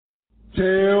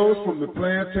Tales from the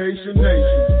Plantation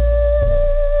Nation.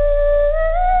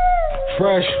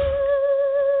 Fresh.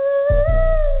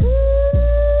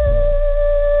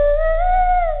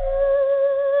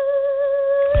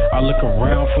 I look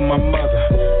around for my mother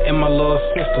and my little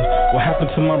sister. What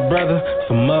happened to my brother?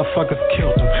 Some motherfuckers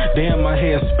killed him. Damn, my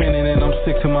head's spinning and I'm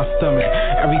sick to my stomach.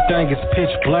 Everything is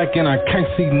pitch black and I can't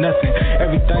see nothing.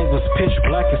 Everything was pitch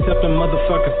black except the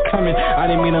motherfuckers coming. I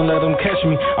didn't mean to let them catch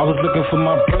me. I was looking for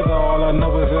my brother. All I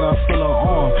know is that I feel an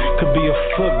arm. Could be a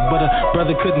foot, but a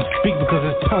brother couldn't speak because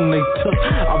his tongue they took.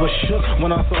 I was shook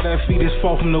when I saw that fetus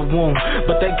fall from the womb.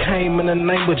 But they came in the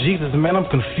name of Jesus, man, I'm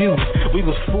confused. We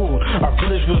was fooled. Our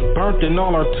village was burnt and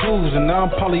all our tools. And now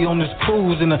I'm probably on this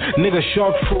cruise and a nigga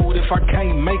shark food if I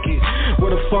can't make it. Where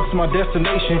the fuck's my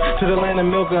destination? To the land of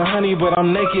milk and honey, but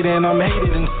I'm naked and I'm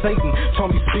hated and Satan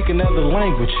told me speak another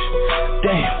language.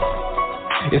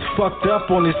 Damn, it's fucked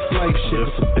up on this slave ship.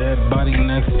 It's a dead body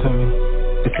next to me.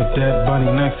 It's a dead body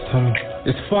next to me.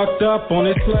 It's fucked up on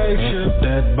this slave ship. It's a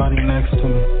dead body next to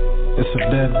me. It's a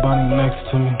dead body next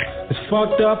to me. It's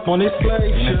fucked up on this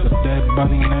slave ship. It's a dead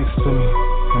body next to me.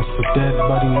 It's a dead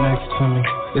body next to me.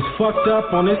 It's fucked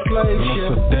up on this slave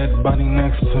ship. It's a dead body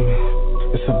next to me.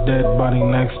 It's a dead body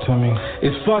next to me.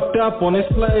 It's fucked up on this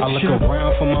slave ship. I look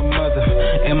around for my mother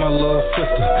and my little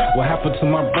sister. What happened to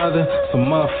my brother?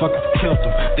 Some motherfuckers killed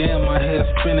him. Damn, my head's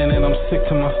spinning and I'm sick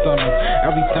to my stomach.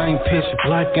 Everything pitch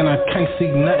black and I can't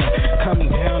see nothing.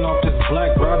 Coming down off this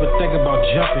black rob and think about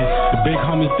jumping. The big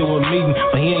homie threw a meeting,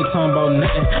 but he ain't talking about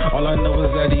nothing. All I know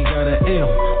is that he got an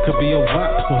L. Could be a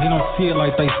WAP, so he don't see it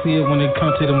like they see it when it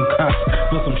comes to them cops.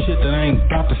 But some shit that ain't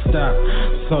about to stop.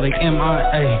 So they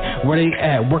MIA, where they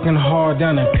at? Working hard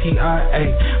down in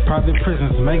PIA. Private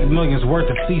prisons make millions worth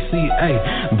of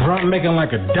CCA. Bro, I'm making like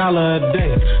 $1 a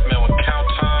day. Man, when count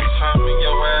time and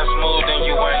your ass move, then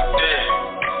you ain't dead.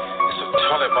 It's a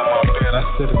toilet by my bed. I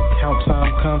said if count time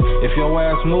come, if your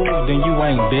ass move, then you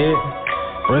ain't dead.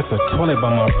 Bro, it's a toilet by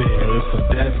my bed. It's a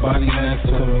dead body next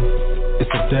to me. It's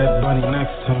a dead body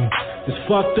next to me. It's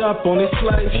fucked up on this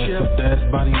slave ship. It's a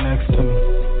dead body next to me.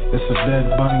 It's a dead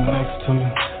body next to me.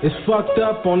 It's fucked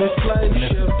up on this slave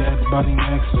ship. It's a dead body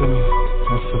next to me.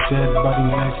 It's a dead body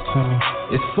next to me.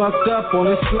 It's fucked up on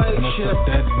this slave ship. It's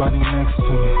a dead body next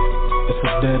to me. It's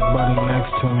a dead body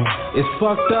next to me. It's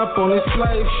fucked up on this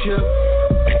slave ship.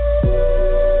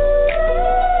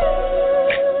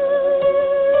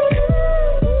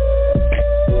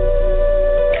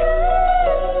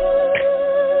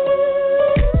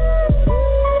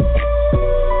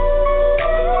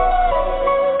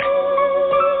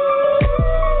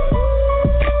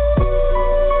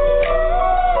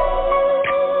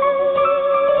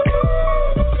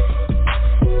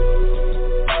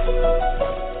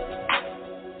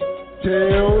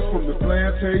 Tales from the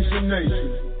Plantation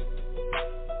Nation.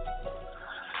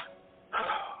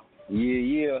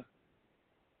 Yeah.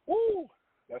 Woo!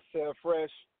 That's fresh.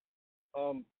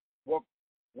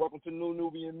 Welcome to New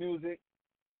Nubian Music.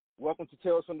 Welcome to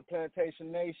Tales from the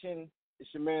Plantation Nation. It's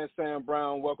your man, Sam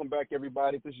Brown. Welcome back,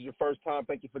 everybody. If this is your first time,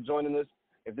 thank you for joining us.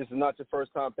 If this is not your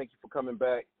first time, thank you for coming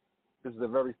back. This is a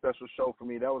very special show for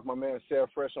me. That was my man, Sarah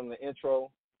Fresh, on the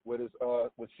intro with his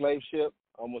with Slave Ship.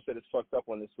 I almost said it's fucked up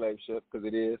on this Slave Ship because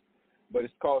it is. But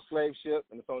it's called Slave Ship,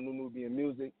 and it's on New Nubian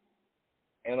Music.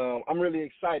 And I'm really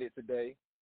excited today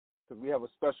because we have a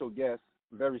special guest,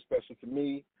 very special to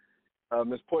me,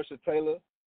 Miss Porshe Taylor.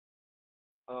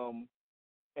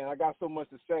 And I got so much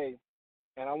to say.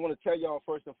 And I want to tell y'all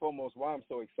first and foremost why I'm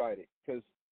so excited, because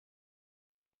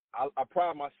I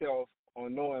pride myself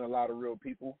on knowing a lot of real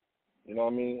people. You know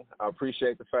what I mean? I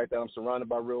appreciate the fact that I'm surrounded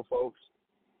by real folks,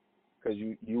 because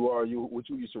you are what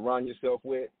you surround yourself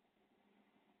with.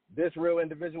 This real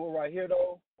individual right here,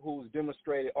 though, who's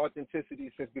demonstrated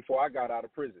authenticity since before I got out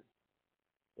of prison.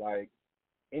 Like,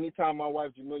 anytime my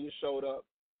wife Jamelia showed up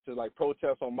to, like,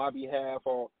 protest on my behalf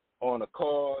or on a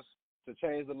cause to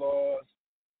change the laws,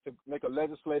 to make a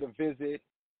legislative visit,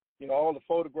 you know, all the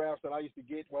photographs that I used to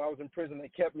get when I was in prison, they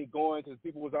kept me going because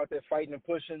people was out there fighting and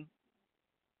pushing.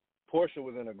 Porshe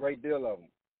was in a great deal of them.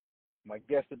 My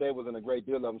guest today was in a great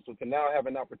deal of them. So to now have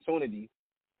an opportunity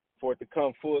for it to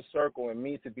come full circle and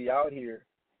me to be out here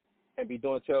and be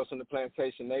doing Tales from the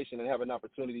Plantation Nation and have an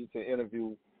opportunity to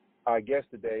interview our guest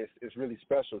today is really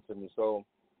special to me. So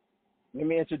let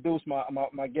me introduce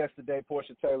my guest today,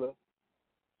 Porshe Taylor.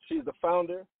 She's the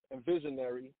founder and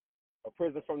visionary of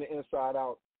Prison from the Inside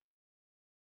Out,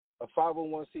 a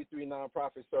 501c3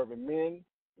 nonprofit serving men,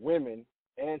 women,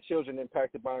 and children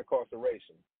impacted by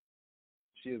incarceration.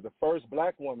 She is the first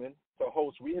black woman to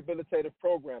host rehabilitative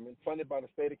programming funded by the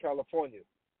state of California.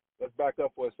 Let's back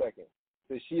up for a second.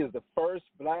 So she is the first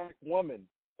black woman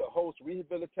to host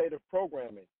rehabilitative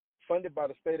programming funded by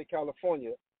the state of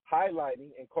California, highlighting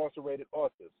incarcerated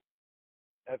authors.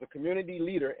 As a community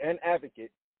leader and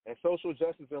advocate and social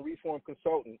justice and reform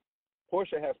consultant,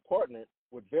 Porshe has partnered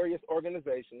with various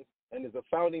organizations and is a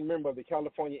founding member of the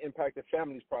California Impacted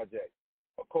Families Project,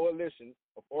 a coalition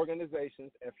of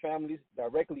organizations and families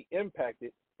directly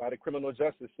impacted by the criminal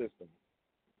justice system.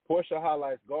 Porshe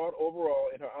highlights God overall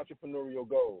in her entrepreneurial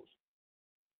goals.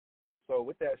 So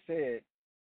with that said,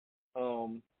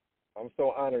 I'm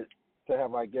so honored to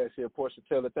have our guest here, Porshe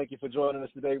Taylor. Thank you for joining us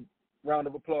today. Round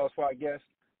of applause for our guest.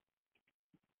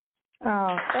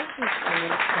 Oh, thank you,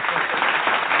 Steve.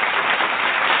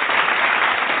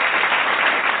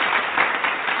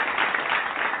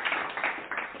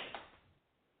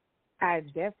 I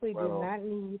definitely do not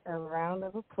need a round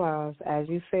of applause. As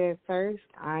you said first,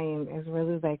 I am as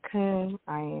real as I come.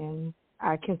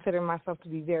 I consider myself to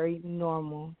be very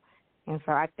normal. And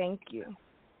so I thank you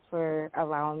for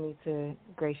allowing me to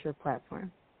grace your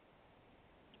platform.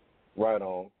 Right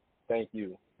on. Thank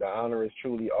you. The honor is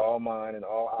truly all mine and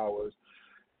all ours.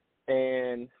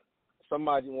 And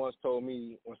somebody once told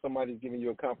me, when somebody's giving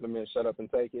you a compliment, shut up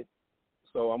and take it.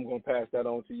 So I'm going to pass that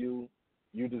on to you.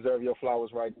 You deserve your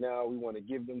flowers right now. We want to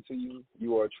give them to you.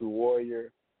 You are a true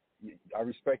warrior. I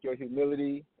respect your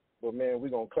humility, but, man, we're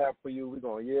going to clap for you. We're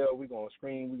going to yell. We're going to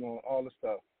scream. We're going to all the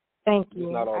stuff. Thank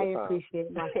you. I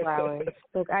appreciate my flowers.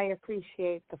 Look, I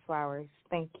appreciate the flowers.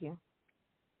 Thank you.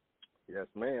 Yes,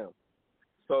 ma'am.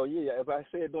 So, yeah, as I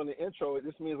said during the intro,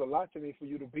 this means a lot to me for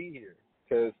you to be here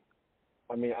because,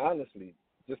 I mean, honestly,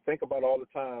 just think about all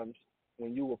the times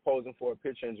when you were posing for a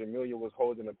picture and Jamelia was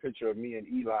holding a picture of me and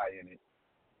Eli in it,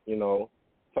 you know,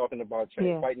 talking about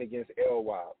fighting against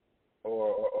LWOP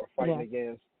or fighting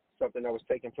against something that was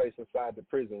taking place inside the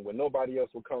prison when nobody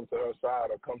else would come to her side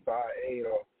or come to our aid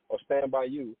or stand by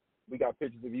you. We got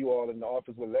pictures of you all in the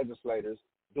office with legislators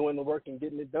doing the work and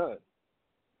getting it done,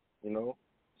 you know.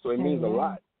 So it means a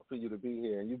lot for you to be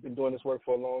here, and you've been doing this work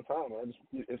for a long time.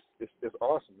 It's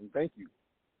awesome, and thank you.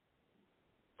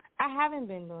 I haven't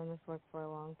been doing this work for a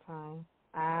long time.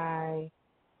 I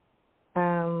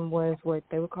was what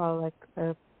they would call like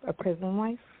a prison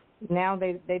wife. Now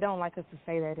they don't like us to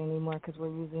say that anymore because we're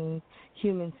using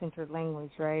human-centered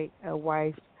language, right? A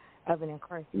wife of an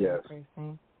incarcerated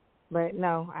person. But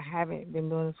no, I haven't been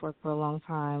doing this work for a long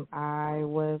time. I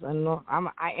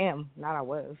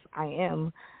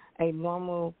am a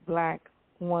normal black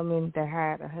woman that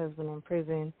had a husband in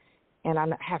prison, and I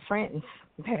have friends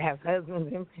that have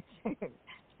husbands in prison,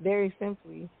 very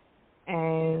simply.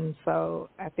 And so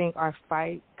I think our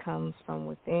fight comes from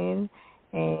within,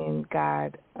 and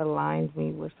God aligns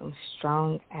me with some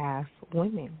strong-ass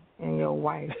women, and your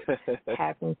wife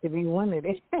happens to be one of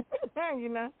them, you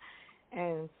know?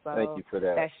 And so thank you for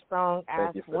that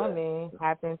strong-ass woman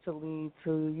happened to lead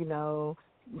to, you know,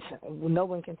 no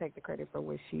one can take the credit for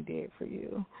what she did for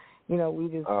you. You know, we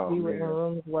were in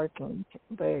rooms working,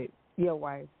 but your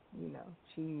wife, you know,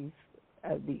 she's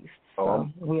a beast. So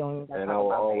we don't even talk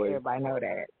about that. Everybody know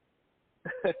that.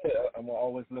 I'm going to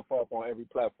always lift up on every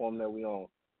platform that we own,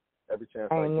 every chance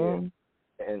Amen.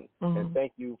 I get. And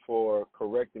thank you for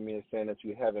correcting me and saying that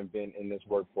you haven't been in this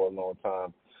work for a long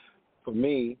time. For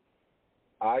me,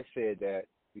 I said that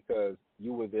because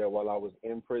you were there while I was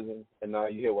in prison, and now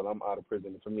you're here while I'm out of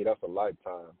prison. And for me, that's a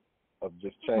lifetime of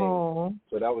just change. Aww.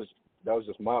 So that was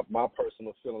just my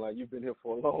personal feeling. Like, you've been here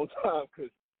for a long time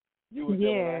because you were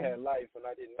there when I had life, and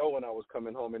I didn't know when I was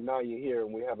coming home, and now you're here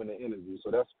and we're having an interview.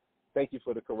 So thank you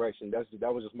for the correction.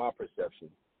 That was just my perception.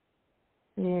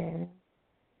 Yeah.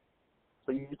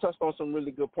 So you touched on some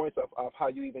really good points of how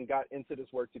you even got into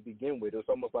this work to begin with. It's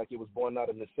almost like it was born out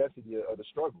of necessity of the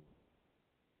struggle.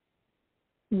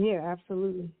 Yeah,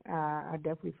 absolutely. I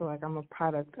definitely feel like I'm a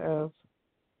product of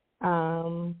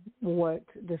what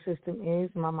the system is.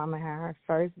 My mama had her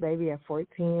first baby at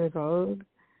 14 years old,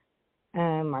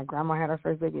 and my grandma had her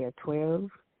first baby at 12.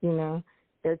 You know,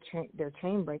 they're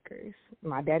chain breakers.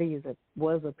 My daddy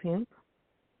was a pimp,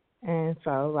 and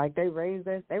so like they raised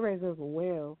us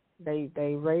well. They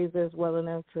raised us well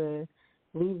enough to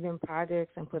leave them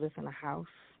projects and put us in a house,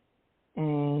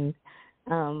 and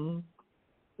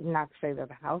not to say that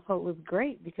the household was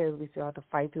great because we still had to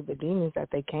fight through the demons that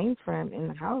they came from in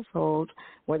the household,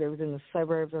 whether it was in the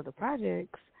suburbs or the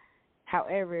projects.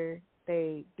 However,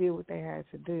 they did what they had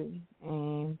to do,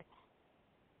 and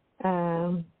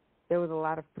there was a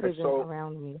lot of prison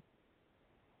around me.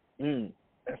 And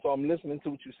so I'm listening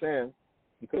to what you're saying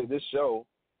because this show,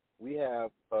 we have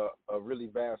a really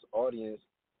vast audience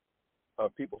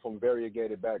of people from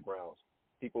variegated backgrounds,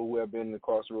 people who have been in the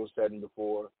carceral setting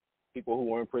before, people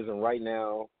who are in prison right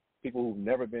now, people who've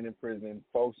never been in prison,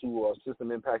 folks who are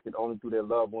system impacted only through their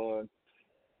loved ones,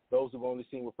 those who've only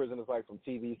seen what prison is like from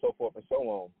TV, so forth and so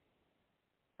on.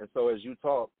 And so as you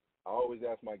talk, I always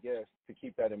ask my guests to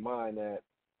keep that in mind, that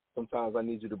sometimes I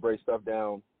need you to break stuff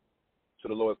down to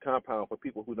the lowest compound for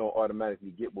people who don't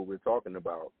automatically get what we're talking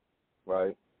about,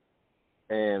 right?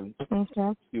 And,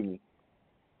 excuse me,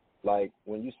 like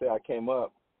when you say I came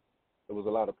up, there was a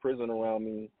lot of prison around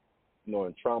me, you know,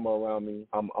 and trauma around me.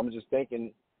 I'm just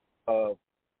thinking of,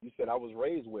 you said I was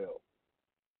raised well.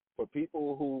 For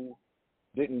people who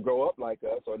didn't grow up like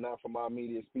us or not from our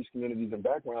immediate speech communities and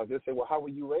backgrounds, they'll say, well, how were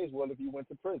you raised well if you went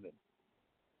to prison?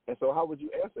 And so how would you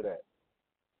answer that?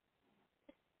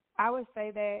 I would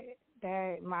say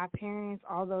that my parents,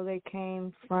 although they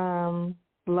came from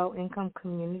low-income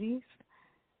communities,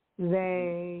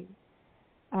 they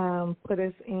put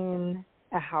us in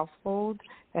a household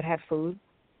that had food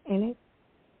in it,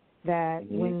 that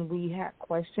when we had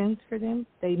questions for them,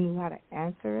 they knew how to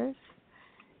answer us,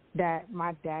 that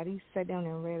my daddy sat down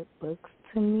and read books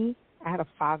to me. I had a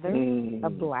father, a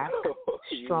black,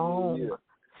 strong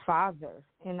father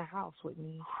in the house with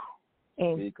me.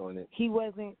 And he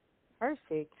wasn't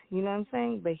perfect, you know what I'm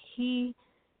saying? But he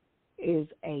is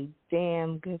a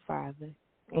damn good father.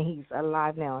 And he's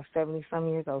alive now, 70-some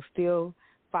years old, still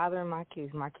fathering my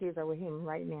kids. My kids are with him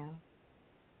right now.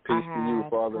 Peace to you,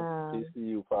 Father. Peace to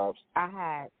you, Pops.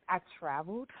 I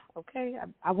traveled, okay?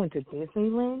 I went to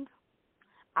Disneyland.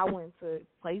 I went to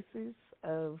places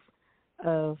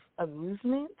of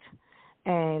amusement.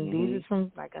 And these are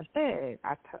from, like I said,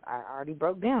 I already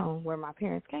broke down where my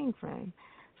parents came from.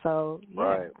 So,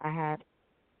 yeah,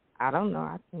 I don't know,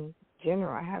 I think, in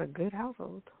general, I had a good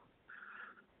household.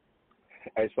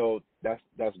 And so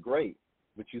that's great.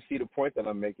 But you see the point that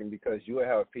I'm making, because you will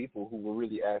have people who will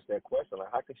really ask that question, like,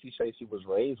 how could she say she was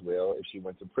raised well if she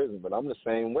went to prison? But I'm the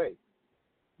same way.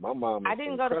 My mom I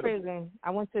didn't go to prison. I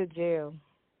went to jail.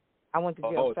 I went to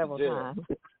jail several times.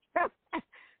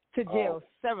 To jail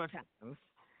several times.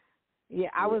 Yeah,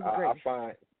 I was great. I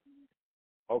find,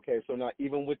 okay, so now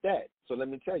even with that, so let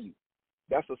me tell you,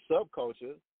 that's a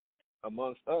subculture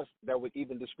amongst us that would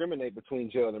even discriminate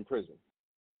between jail and prison.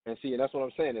 And see, and that's what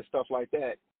I'm saying, there's stuff like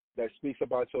that speaks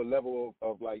about your level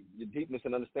of like your deepness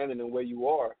and understanding and where you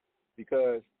are,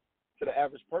 because to the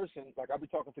average person, like I'll be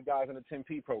talking to guys in the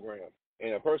 10P program,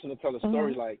 and a person will tell a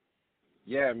story like,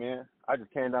 yeah, man, I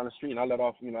just came down the street and I let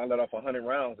off 100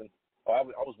 rounds, and I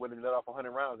was willing to let off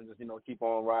 100 rounds and just, keep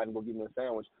on riding, go get me a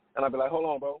sandwich. And I'd be like, hold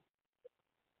on, bro.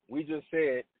 We just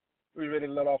said we were ready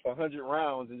to let off 100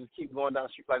 rounds and just keep going down the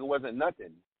street like it wasn't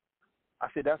nothing. I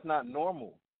said, that's not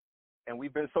normal. And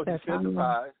we've been so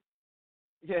desensitized.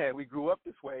 Yeah, we grew up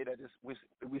this way that we're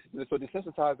so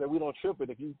desensitized that we don't trip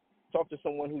it. If you talk to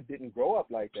someone who didn't grow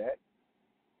up like that,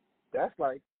 that's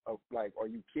like, are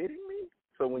you kidding me?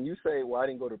 So when you say, well, I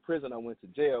didn't go to prison, I went to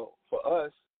jail, for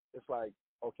us, it's like,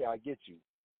 okay, I get you.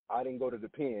 I didn't go to the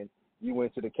pen. You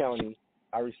went to the county.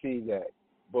 I received that.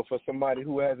 But for somebody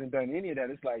who hasn't done any of that,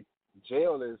 it's like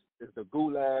jail is the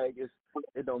gulag. It's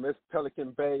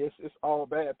Pelican Bay. It's all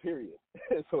bad, period.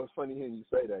 So it's funny hearing you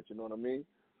say that. You know what I mean?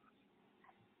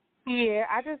 Yeah,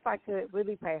 I just like to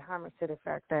really pay homage to the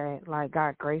fact that, like,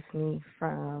 God graced me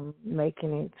from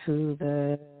making it to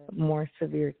the more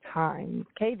severe time.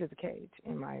 Cage is a cage,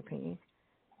 in my opinion.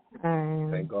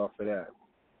 Thank God for that.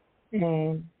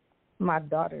 And my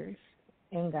daughters,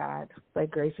 and God, like,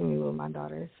 gracing me with my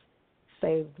daughters,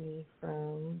 saved me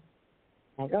from,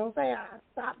 I ain't gonna say I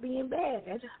stopped being bad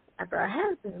after I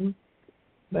had them,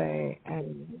 but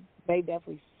they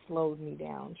definitely slowed me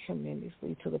down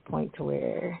tremendously to the point to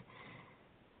where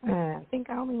I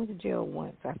think I only went to jail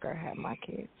once after I had my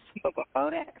kids. But before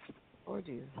that, Lord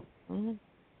Jesus.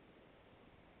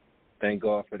 Thank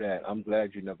God for that. I'm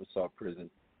glad you never saw prison.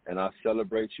 And I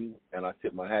celebrate you, and I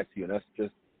tip my hat to you. And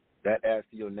that adds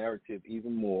to your narrative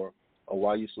even more of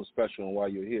why you're so special and why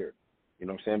you're here. You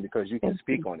know what I'm saying? Because you can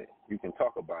speak on it. You can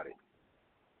talk about it.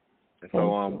 And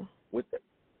so with that,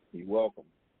 you're welcome.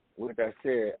 With that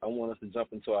said, I want us to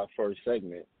jump into our first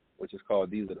segment, which is called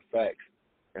These Are the Facts.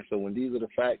 And so when These Are the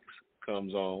Facts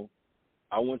comes on,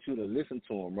 I want you to listen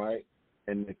to them, right?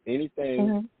 And if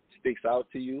anything sticks out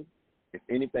to you,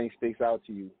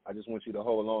 I just want you to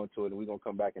hold on to it, and we're going to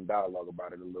come back and dialogue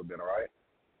about it a little bit, all right?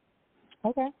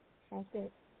 Okay. Sounds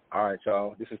good. All right,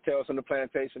 y'all. This is Tales from the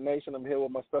Plantation Nation. I'm here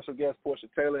with my special guest, Porshe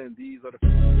Taylor, and these are the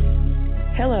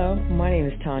facts. Hello, my name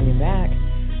is Tanya Back.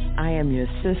 I am your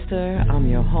sister, I'm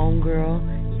your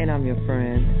homegirl, and I'm your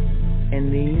friend.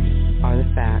 And these are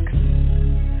the facts.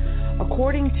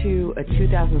 According to a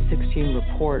 2016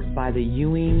 report by the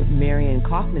Ewing Marion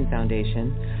Kauffman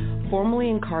Foundation,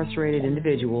 formerly incarcerated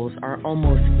individuals are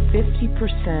almost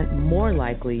 50% more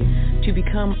likely to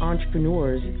become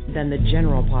entrepreneurs than the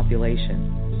general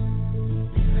population.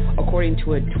 According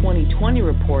to a 2020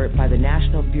 report by the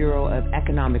National Bureau of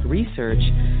Economic Research,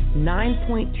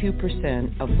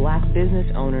 9.2% of black business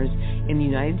owners in the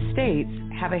United States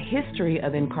have a history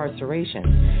of incarceration,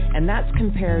 and that's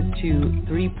compared to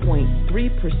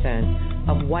 3.3%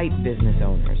 of white business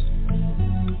owners.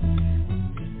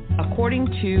 According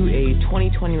to a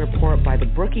 2020 report by the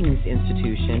Brookings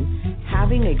Institution,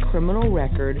 having a criminal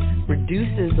record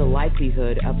reduces the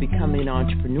likelihood of becoming an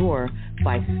entrepreneur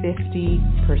by 50%.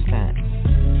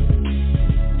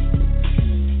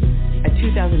 A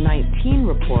 2019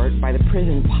 report by the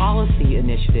Prison Policy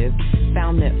Initiative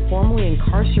found that formerly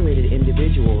incarcerated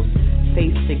individuals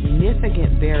face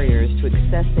significant barriers to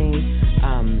accessing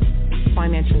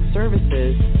financial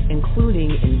services,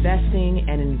 including investing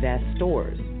and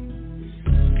investors.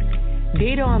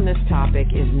 Data on this topic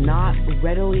is not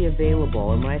readily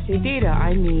available, and when I say data,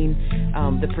 I mean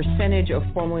the percentage of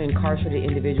formerly incarcerated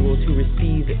individuals who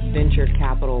receive venture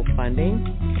capital funding.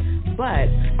 But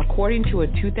according to a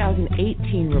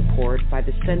 2018 report by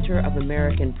the Center of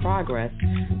American Progress,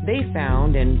 they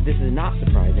found, and this is not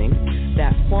surprising,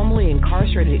 that formerly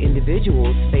incarcerated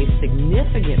individuals face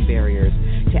significant barriers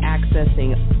to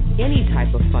accessing any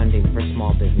type of funding for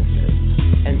small businesses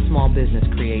and small business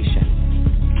creation.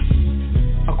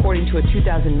 According to a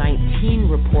 2019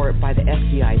 report by the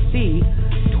FDIC,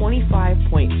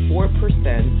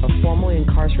 25.4% of formerly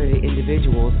incarcerated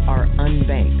individuals are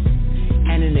unbanked,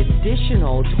 and an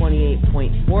additional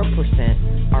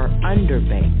 28.4% are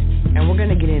underbanked. And we're going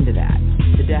to get into that,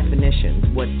 the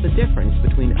definitions, what's the difference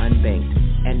between unbanked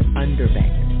and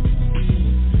underbanked.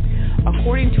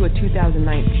 According to a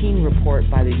 2019 report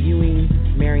by the Ewing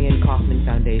Marion Kauffman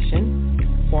Foundation,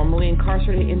 formerly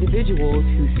incarcerated individuals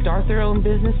who start their own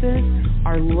businesses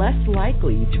are less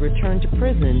likely to return to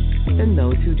prison than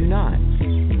those who do not.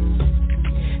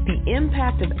 The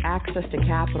impact of access to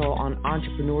capital on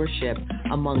entrepreneurship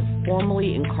among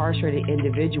formerly incarcerated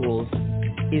individuals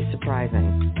is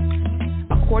surprising.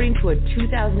 According to a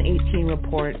 2018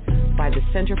 report by the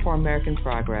Center for American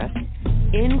Progress,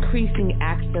 increasing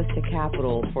access to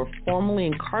capital for formerly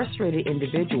incarcerated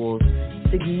individuals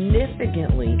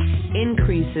significantly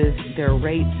increases their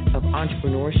rates of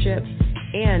entrepreneurship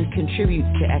and contributes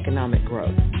to economic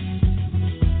growth.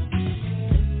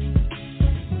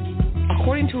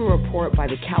 According to a report by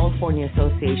the California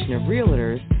Association of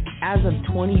Realtors, as of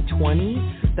 2020,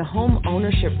 the home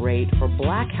ownership rate for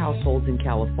black households in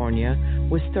California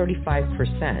was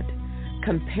 35%,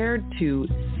 compared to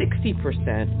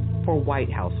 60% for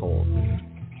white households.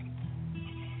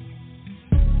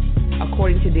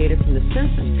 According to data from the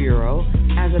Census Bureau,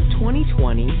 as of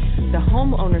 2020, the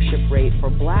home ownership rate for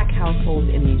black households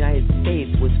in the United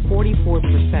States was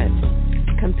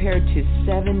 44%, compared to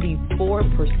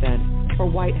 74% for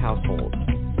white households.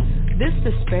 This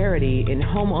disparity in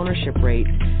home ownership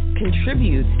rates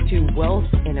contributes to wealth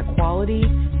inequality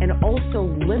and also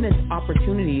limits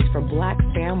opportunities for black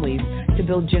families to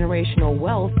build generational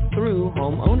wealth through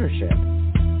home ownership.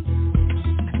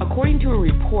 According to a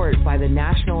report by the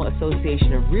National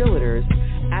Association of Realtors,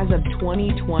 as of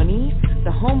 2020,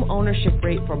 the home ownership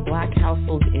rate for black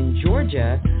households in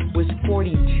Georgia was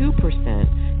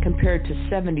 42% compared to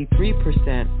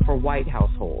 73% for white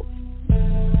households.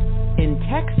 In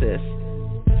Texas,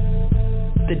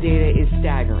 the data is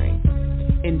staggering.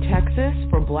 In Texas,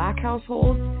 for black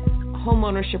households, home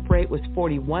ownership rate was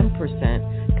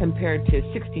 41% compared to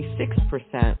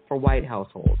 66% for white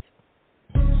households.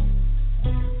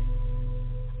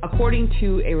 According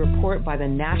to a report by the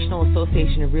National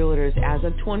Association of Realtors, as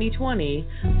of 2020,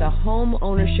 the home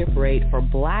ownership rate for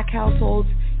black households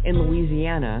in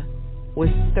Louisiana was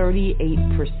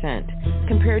 38%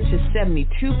 compared to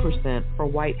 72% for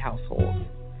white households.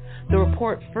 The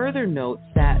report further notes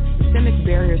that systemic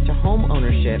barriers to home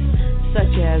ownership,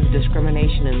 such as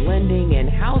discrimination in lending and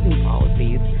housing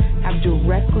policies, have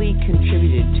directly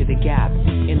contributed to the gap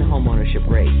in the home ownership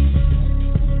rate.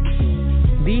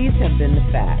 These have been the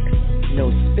facts.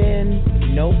 No spin,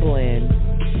 no blend,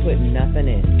 put nothing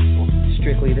in.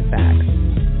 Strictly the facts.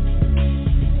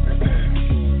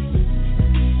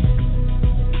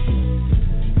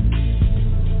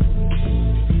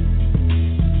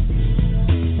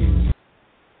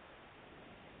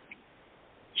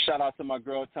 Shout out to my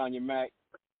girl Tanya Mack,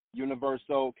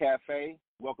 Universal Cafe.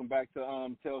 Welcome back to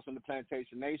Tales from the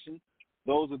Plantation Nation.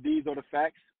 These are the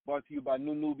facts, brought to you by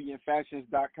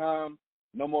NewNubianFashions.com.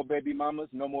 No more baby mamas,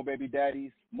 no more baby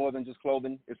daddies, more than just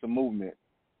clothing. It's a movement.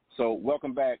 So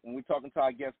welcome back. And we're talking to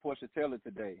our guest, Porshe Taylor,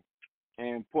 today.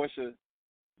 And Porsche,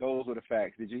 those were the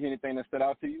facts. Did you hear anything that stood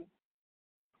out to you?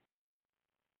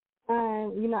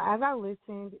 As I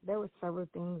listened, there were several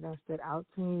things that stood out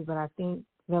to me, but I think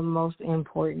the most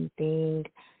important thing,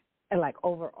 like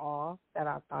overall, that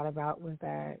I thought about was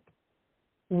that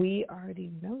we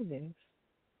already know this,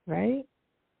 right?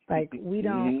 Like, we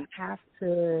don't have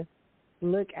to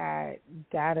look at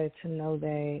data to know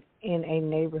that in a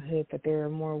neighborhood that there are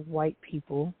more white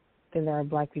people than there are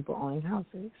black people owning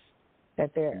houses.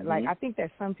 That they're like, I think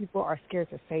that some people are scared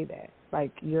to say that,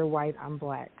 like, you're white, I'm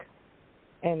black,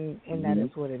 and that is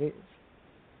what it is.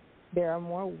 There are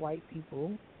more white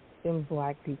people than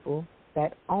black people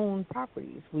that own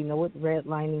properties. We know what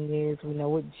redlining is. We know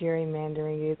what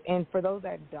gerrymandering is. And for those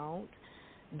that don't,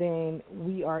 then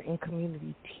we are in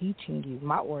community teaching you.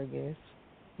 My org is.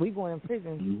 We going in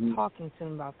prison talking to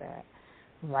them about that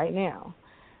right now.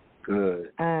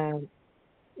 Good.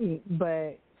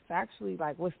 But actually,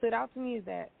 like, what stood out to me is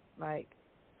that, like,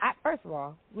 first of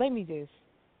all, let me just,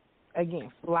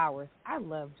 again, flowers. I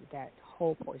loved that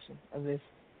whole portion of this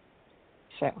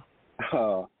show.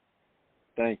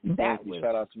 Thank you. Thank you.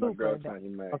 Shout out to my girl, Tanya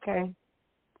Mac. Okay.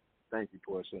 Thank you,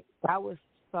 Porsche. That was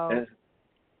so.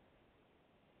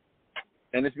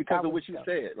 And it's because of what you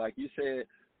said. Like you said,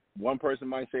 one person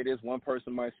might say this, one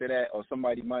person might say that, or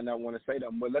somebody might not want to say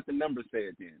that, but let the numbers say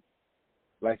it then.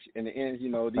 Like, in the end,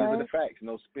 these are the facts.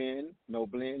 No spin, no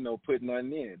blend, no put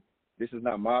nothing in. This is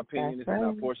not my opinion. This is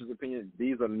not Porsche's opinion.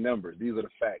 These are the numbers. These are the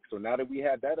facts. So now that we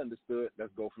have that understood,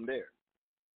 let's go from there.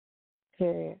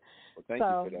 Period. Well, thank you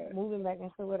for that. Moving back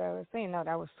into what I was saying, no,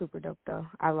 that was super dope, though.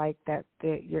 I like that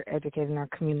you're educating our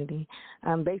community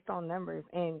based on numbers.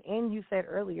 And you said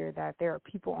earlier that there are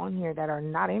people on here that are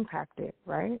not impacted,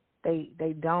 right?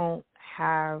 They don't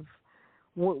have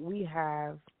what we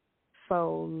have.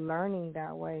 So learning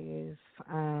that way is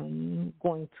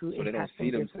going to so they don't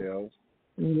see themselves.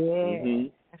 Yes.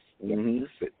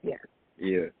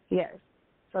 Yeah. Yes.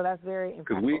 So that's very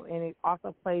impactful, and it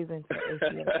also plays into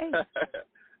ACA.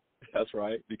 That's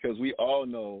right, because we all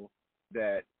know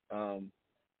that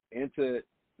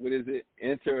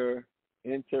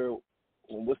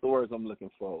what's the words I'm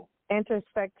looking for?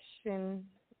 Intersection.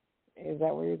 Is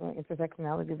that where you're going?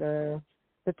 Intersectionality, the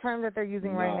term that they're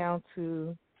using right now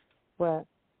to what?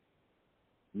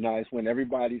 No, it's when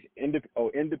everybody's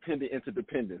independent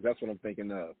interdependence. That's what I'm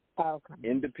thinking of. Oh, okay.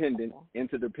 Independent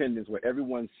interdependence, where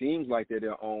everyone seems like they're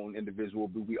their own individual,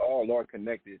 but we all are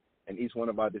connected, and each one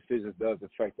of our decisions does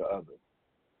affect the other.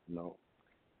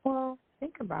 Well,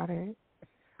 think about it.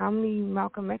 How many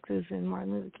Malcolm X's and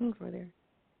Martin Luther Kings were there?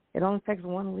 It only takes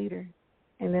one leader,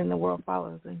 and then the world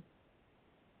follows them.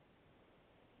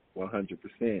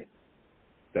 100%.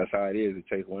 That's how it is. It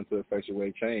takes one to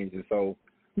effectuate change, and so.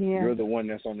 Yeah. You're the one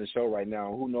that's on the show right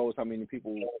now. Who knows how many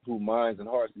people whose minds and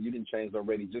hearts you didn't change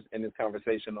already just in this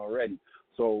conversation already.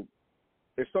 So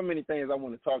there's so many things I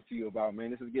want to talk to you about, man.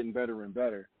 This is getting better and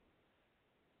better.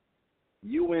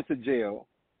 You went to jail,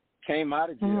 came out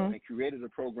of jail, and created a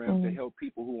program to help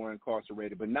people who are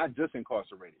incarcerated, but not just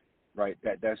incarcerated, right?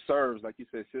 That serves, like you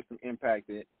said, system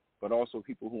impacted, but also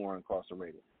people who are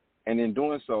incarcerated. And in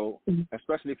doing so,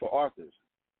 especially for authors.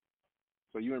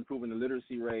 So you're improving the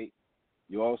literacy rate.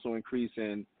 You're also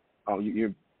increasing,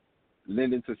 you're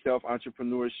lending to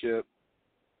self-entrepreneurship,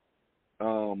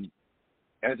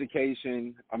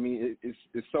 education. I mean,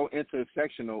 it's so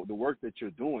intersectional, the work that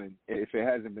you're doing. If it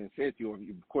hasn't been said to you,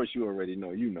 of course you already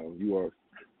know, you are.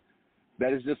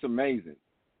 That is just amazing.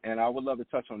 And I would love to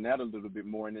touch on that a little bit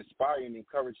more and inspire and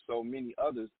encourage so many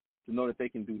others to know that they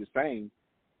can do the same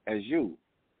as you.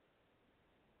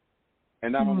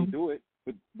 And not only do it,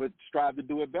 but strive to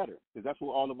do it better, because that's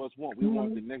what all of us want. We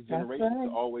want the next generation to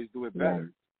always do it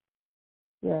better.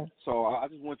 Yeah. So I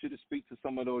just want you to speak to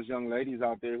some of those young ladies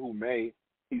out there who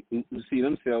see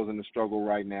themselves in the struggle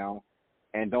right now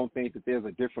and don't think that there's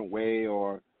a different way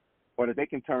or that they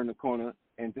can turn the corner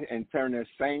and turn that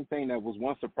same thing that was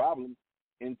once a problem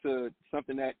into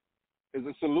something that is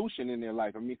a solution in their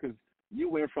life. I mean, because you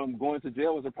went from going to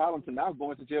jail as a problem to now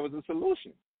going to jail as a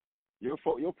solution. Your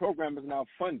program is now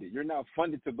funded. You're now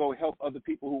funded to go help other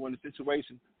people who are in a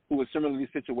situation who are similarly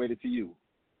situated to you.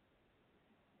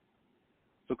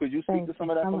 So could you speak to some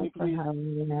of that for me, please?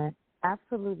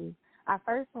 Absolutely. I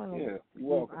first want to give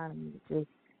honor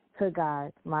to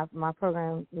God. My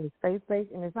program is faith-based,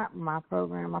 and it's not my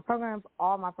program.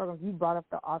 All my programs, you brought up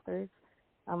the authors.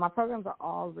 My programs are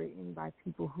all written by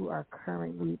people who are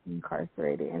currently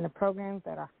incarcerated, and the programs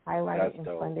that are highlighted and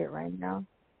funded right now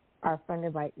are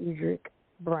funded by Edric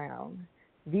Brown.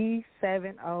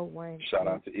 V701. Shout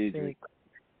out to Edric.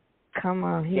 Come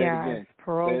on, he has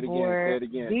parole board. Say it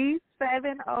again.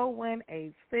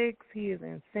 70186. He is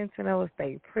in Sentinel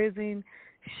State Prison.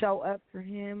 Show up for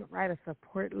him. Write a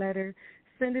support letter.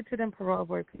 Send it to them parole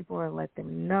board people and let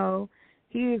them know.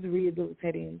 He is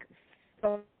rehabilitating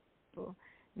so people.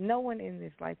 No one in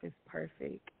this life is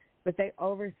perfect, but they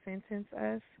over-sentence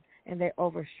us and they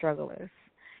over-struggle us.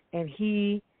 And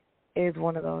he is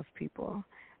one of those people.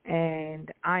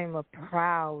 And I am a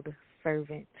proud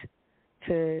servant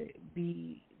to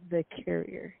be the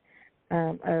carrier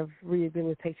of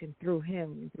rehabilitation through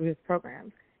him, through his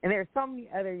programs. And there are so many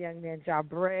other young men,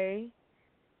 Jabre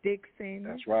Dixon.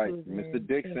 That's right, Mr.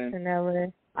 Dixon.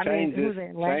 Who's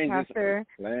in Lancaster.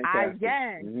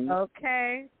 Yes,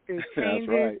 okay. Through Changes. That's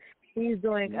right. He's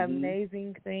doing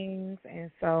amazing things.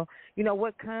 And so,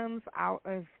 what comes out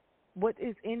of what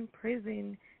is in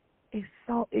prison is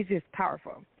just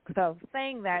powerful. So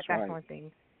saying that's right. One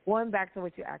thing. Going back to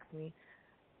what you asked me,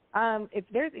 if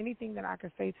there's anything that I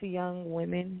could say to young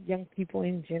women, young people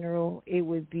in general, it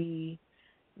would be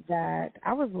that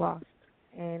I was lost.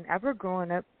 And as we're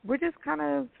growing up, we're just kind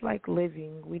of like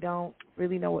living. We don't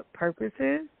really know what purpose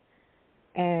is.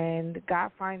 And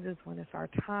God finds us when it's our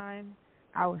time.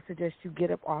 I would suggest you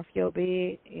get up off your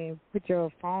bed and put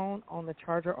your phone on the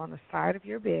charger on the side of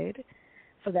your bed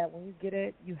so that when you get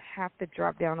it, you have to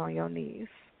drop down on your knees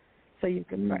so you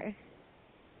can pray.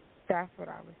 That's what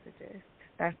I would suggest.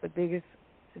 That's the biggest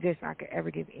suggestion I could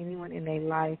ever give anyone in their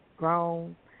life,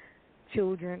 grown,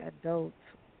 children, adults.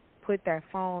 Put that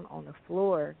phone on the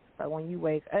floor so when you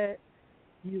wake up,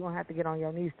 you're going to have to get on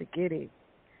your knees to get it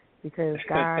because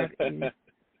God is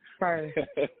first,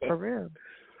 for real.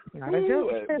 Not a joke.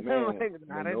 It's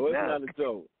not a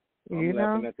joke. I'm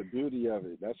laughing at the beauty of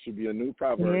it. That should be a new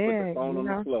proverb. Put the phone on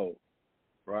the floor,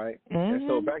 right? And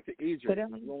so back to Edric. I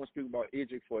want to speak about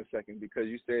Edric for a second because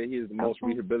you said he is the most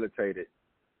rehabilitated.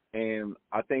 And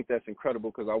I think that's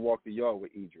incredible because I walked the yard with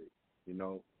Edric, We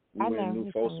were in New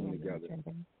Folsom together.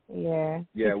 Yeah,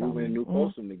 we were in New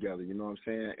Folsom together, you know what I'm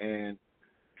saying? And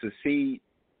to see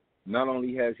not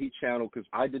only has he channeled, because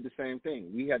I did the same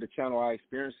thing. We had to channel our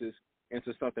experiences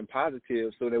into something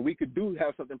positive so that we could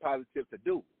have something positive to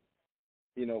do.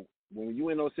 When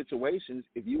you're in those situations,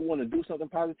 if you want to do something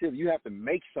positive, you have to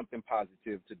make something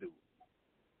positive to do.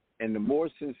 And the more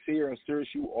sincere and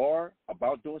serious you are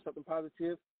about doing something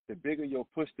positive, the bigger your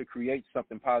push to create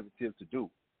something positive to do.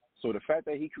 So the fact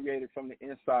that he created from the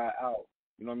inside out,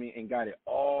 and got it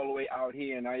all the way out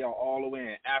here, and now y'all all the way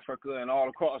in Africa and all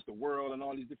across the world and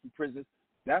all these different prisons,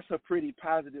 that's a pretty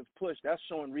positive push. That's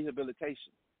showing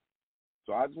rehabilitation.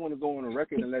 So I just want to go on the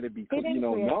record and let it be,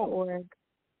 known.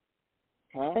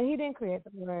 Huh? He didn't create the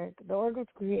org. The org was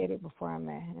created before I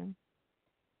met him.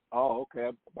 Oh, okay.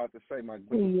 I'm about to say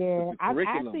I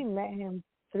actually met him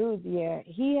through,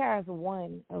 he has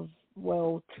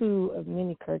two of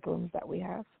many curriculums that we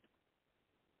have.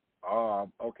 Oh,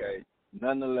 okay.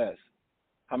 Nonetheless,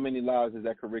 how many lives has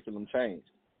that curriculum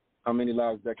changed? How many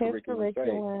lives has that curriculum saved? His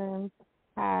curriculum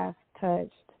has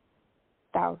touched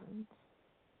thousands.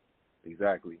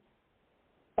 Exactly.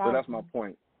 So that's my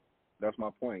point.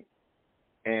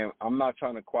 And I'm not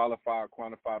trying to qualify or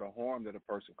quantify the harm that a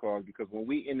person caused because when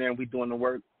we in there and we doing the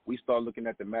work, we start looking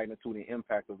at the magnitude and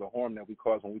impact of the harm that we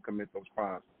cause when we commit those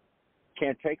crimes.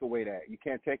 Can't take away that. You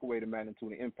can't take away the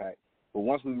magnitude and impact. But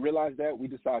once we realize that, we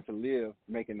decide to live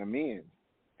making amends.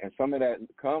 And some of that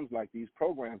comes like these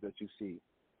programs that you see.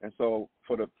 And so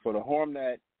for the harm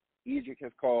that Edric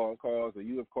has caused or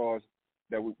you have caused,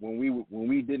 that when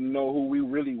we didn't know who we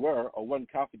really were or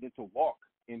wasn't confident to walk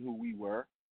in who we were,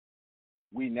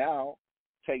 we now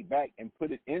take back and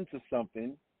put it into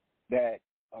something that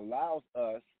allows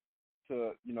us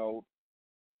to,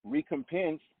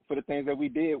 recompense for the things that we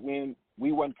did when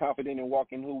we wasn't confident in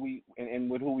walking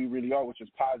with who we really are, which is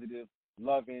positive,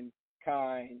 loving,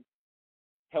 kind,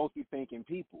 healthy thinking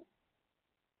people.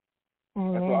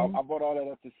 And so I brought all that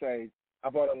up to say,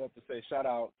 shout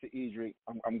out to Edric.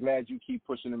 I'm glad you keep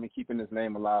pushing him and keeping his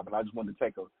name alive. And I just wanted to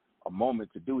take a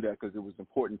moment to do that because it was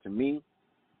important to me.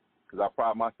 Because I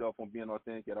pride myself on being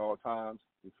authentic at all times.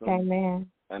 Amen.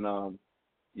 And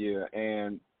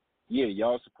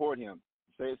y'all support him.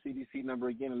 Say a CDC number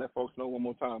again and let folks know one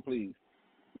more time, please.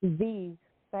 V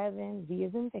as in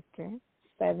Victor,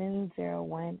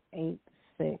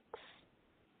 70186.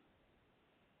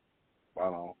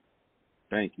 Wow.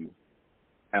 Thank you.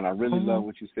 And I really love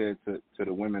what you said to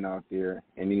the women out there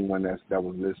and anyone that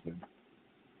was listening.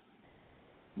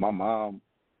 My mom,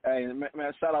 hey,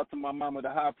 man, shout out to my mama,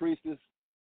 the high priestess.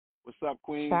 What's up,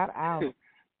 Queen? Shout out.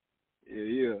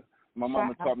 Yeah. My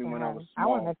mama taught me when I was small. I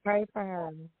want to pray for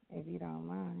her, if you don't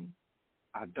mind.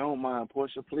 I don't mind.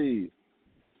 Porshe, please.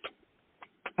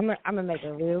 I'm gonna make it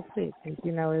real quick since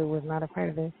it was not a part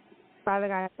of this. Father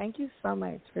God, thank you so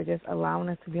much for just allowing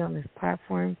us to be on this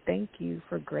platform. Thank you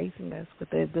for gracing us with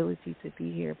the ability to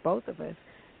be here, both of us,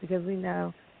 because we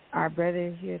know our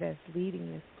brother here that's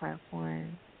leading this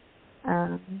platform,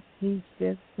 he's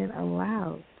just been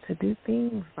allowed to do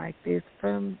things like this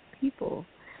from people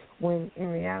when in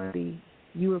reality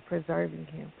you were preserving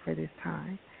him for this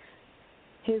time.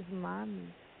 His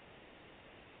mommy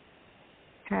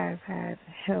has had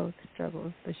health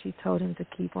struggles, but she told him to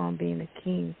keep on being a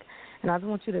king. And I just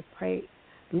want you to pray,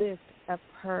 lift up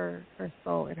her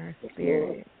soul and her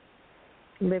spirit.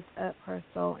 Lift up her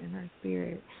soul and her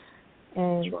spirit.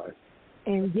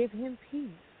 And give him peace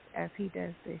as he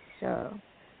does this show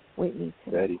with me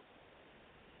today.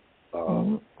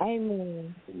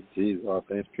 Amen. Jesus, all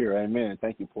things pure. Amen.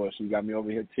 Thank you, Porsche. You got me over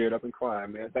here teared up and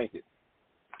crying, man. Thank you.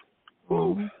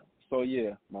 So,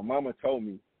 yeah, my mama told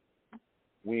me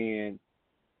when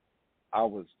I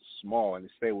was small, and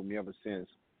it stayed with me ever since,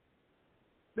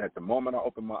 that the moment I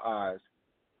opened my eyes,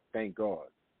 thank God.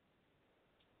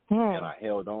 And I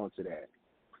held on to that.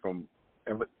 From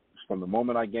the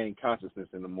moment I gained consciousness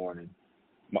in the morning,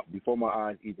 before my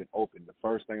eyes even opened, the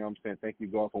first thing I'm saying, thank you,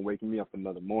 God, for waking me up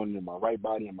another morning in my right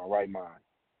body and my right mind.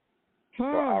 So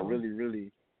I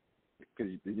really,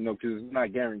 because it's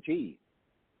not guaranteed.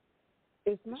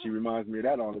 It's not. She reminds me of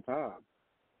that all the time.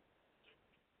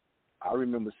 I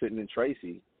remember sitting in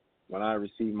Tracy when I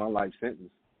received my life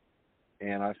sentence,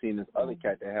 and I seen this other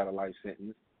cat that had a life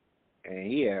sentence,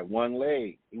 and he had one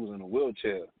leg. He was in a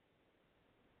wheelchair.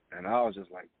 And I was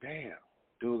just like, damn,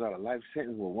 dude got a life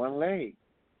sentence with one leg.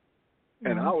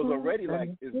 And I was already like,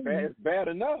 it's bad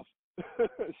enough.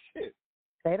 Shit.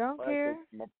 They don't care.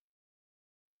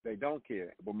 They don't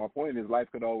care. But my point is life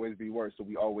could always be worse, so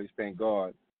we always thank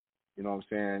God, you know what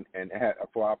I'm saying, and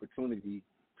for opportunity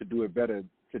to do it better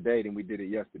today than we did it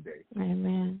yesterday.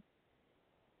 Amen.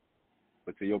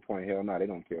 But to your point, hell no, they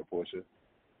don't care, Porsche.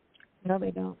 No,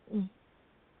 they don't.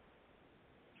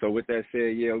 So with that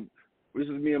said, yeah, this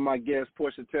is me and my guest,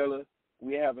 Porshe Taylor.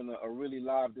 We're having a really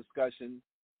live discussion,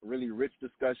 a really rich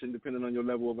discussion, depending on your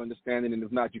level of understanding. And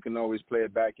if not, you can always play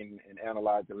it back and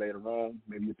analyze it later on.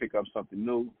 Maybe you pick up something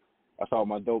new. I saw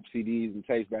my dope CDs and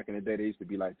tapes back in the day. They used to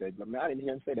be like that. I mean, I didn't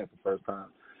hear him say that the first time.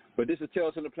 But this is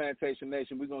Tales from the Plantation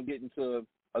Nation. We're going to get into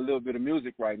a little bit of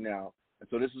music right now. And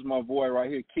so this is my boy right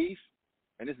here, Keith,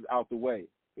 and this is Out the Way.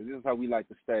 Because this is how we like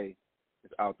to stay.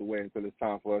 It's out the way until it's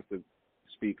time for us to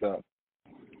speak up.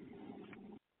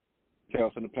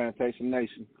 Tales from the Plantation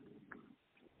Nation.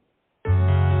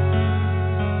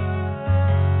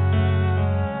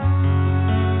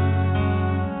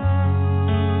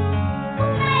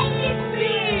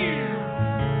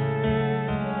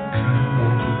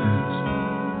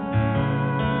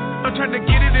 I'm trying to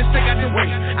get it and stay out the way.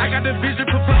 I got the vision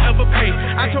for forever pay.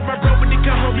 I told my bro when he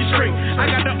come home, he straight. I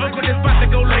got the uncle that's about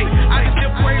to go late. I just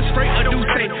still pray straight, a new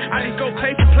state. I just go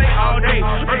play all day.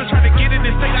 I'm just trying to get it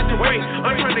and stay out the way.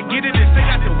 I'm trying to get it and stay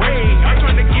out the way. I'm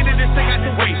trying to get it and stay out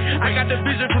the way. I got the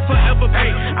vision for forever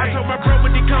pay. I told my bro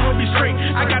when he come home, he straight.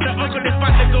 I got the uncle that's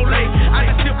about to go late. I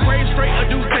just still pray straight, a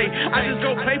new state. I just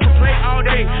go play all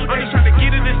day. I'm just trying to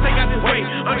get it and stay out the way.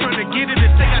 I'm trying to get it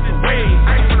and stay out the way.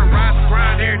 I ain't wanna rise and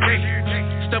grind every day.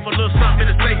 Stuff a little something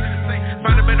in his face.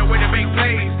 Find a better way to make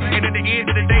plays. And at the end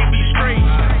of the day, be straight.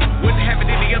 Wouldn't have it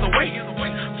any other way.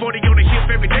 40 on the hip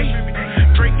every day.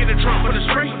 Drink in the trunk for the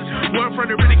straight. One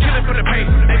from the really killing for the pay.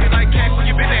 They be like, Cat, where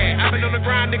you been at? I've been on the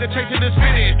grind, nigga, chasing the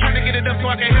spinach. Trying to get it up so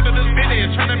I can handle this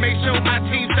business. Trying to make sure my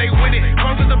team stay with it.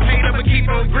 Cause of the pain, I'ma keep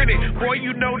on grinning. Boy,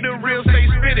 you know the real stay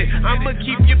spinning. I'ma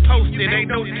keep you posted. Ain't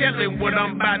no telling what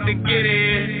I'm about to get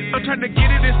in. I'm trying to get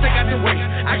it and stay out the way.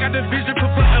 I got the vision for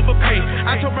forever pay.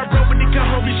 I told my bro when he come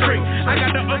home, he straight. I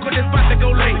got the uncle that's about to go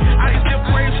late. I just still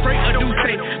pray straight, a new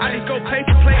state. I just go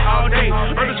play all day.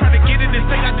 I'm just trying to get it and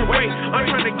stay out the way. I'm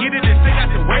trying to get it and stay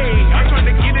out the way. I'm trying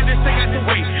to get it and stay out the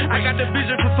way. I got the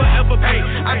vision for forever pay.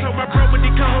 I told my bro when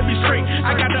he come home, he straight.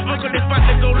 I got the uncle that's about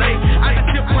to go late. I just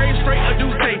still pray straight, a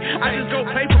new state. I just go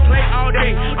play all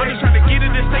day. I'm just trying to get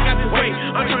it and stay out the way.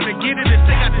 I'm trying to get it and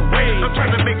stay out the way. I'm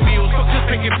trying to make meals, fuck just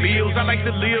making bills. I like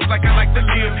to live like I like to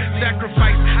live.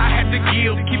 Sacrifice, I had to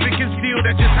give. Keep it concealed,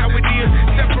 that's just how it is.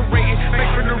 Separated,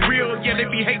 make from the real. Yeah, they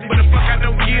be hating, but the fuck I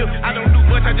don't give. I don't do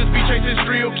much, I just be chasing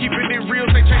strill. Keeping it real,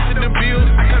 they chasing the bills.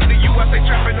 I come to you, I say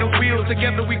trapping the wheels.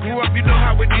 Together we grew up, you know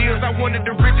how it is. I wanted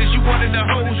the riches, you wanted the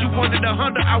hoes. You wanted the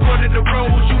Honda, I wanted the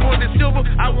Rolls. You wanted silver,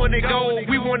 I wanted gold.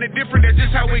 We wanted different, that's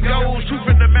just how it goes. Truth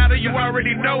in the matter, you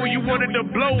already know. You wanted to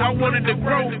blow, I wanted to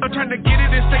grow. I'm trying to get it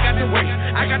and stay out the way.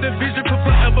 I got the vision for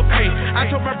forever pay. I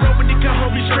told my bro when he come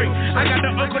home, he straight. I got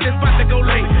the uncle that's about to go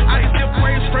late. I just still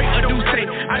pray straight, a new state.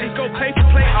 I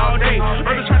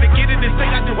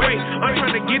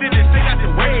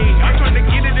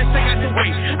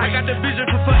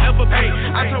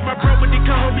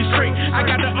I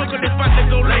got the uncle that's about to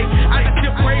go late. I just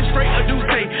tip praise straight a do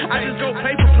say. I just go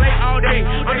play for play all day.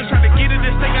 I'm just trying to get it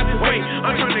and stay out the way.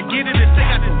 I'm trying to get it and stay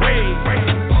out the way.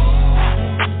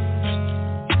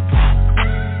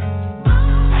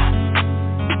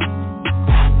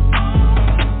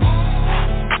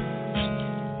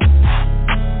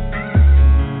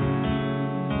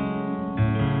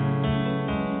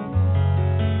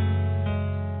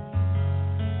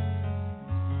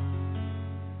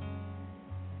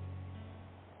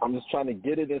 I'm just trying to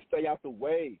get it and stay out the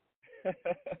way.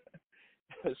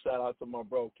 Shout out to my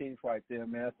bro Keith right there,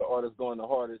 man. That's the artist going the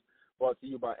hardest. Brought to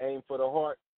you by Aim for the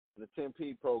Heart and the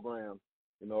 10P program.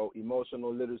 You know,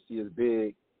 emotional literacy is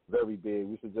big, very big.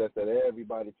 We suggest that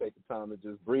everybody take the time to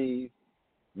just breathe,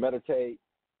 meditate,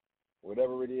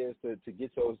 whatever it is to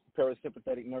get your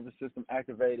parasympathetic nervous system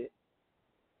activated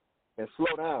and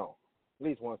slow down at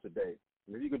least once a day.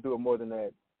 And if you can do it more than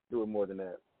that, do it more than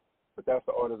that. But that's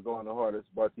the artist going the hardest,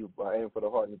 brought to you by Aim for the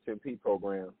Heart and the 10P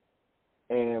program.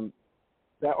 And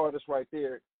that artist right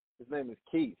there, his name is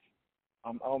Keith.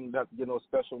 I don't have to get no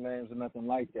special names or nothing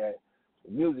like that.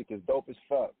 The music is dope as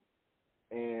fuck.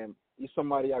 And he's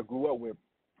somebody I grew up with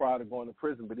prior to going to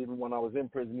prison. But even when I was in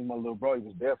prison, me and my little bro, he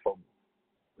was there for me.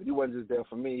 But he wasn't just there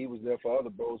for me. He was there for other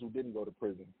bros who didn't go to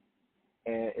prison.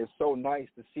 And it's so nice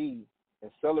to see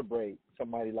and celebrate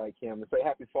somebody like him and say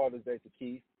Happy Father's Day to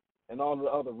Keith. And all the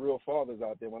other real fathers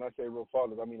out there. When I say real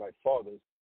fathers, I mean like fathers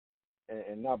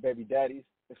and not baby daddies.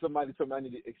 If somebody told me I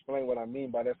need to explain what I mean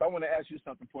by that. So I want to ask you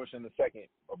something, Porshe, in a second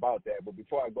about that. But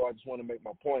before I go, I just want to make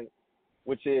my point,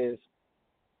 which is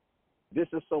this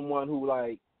is someone who,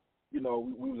 like, you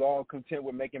know, we was all content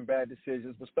with making bad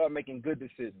decisions, but start making good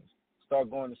decisions.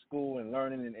 Start going to school and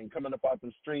learning and coming up out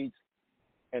the streets.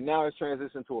 And now it's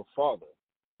transitioned to a father,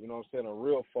 you know what I'm saying, a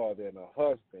real father and a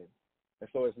husband. And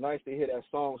so it's nice to hear that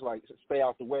songs like Stay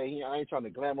Out the Way. I ain't trying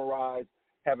to glamorize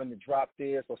having to drop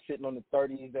this or sitting on the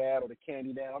 30s ad or the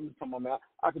candy down. I'm just talking about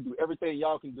I can do everything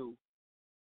y'all can do.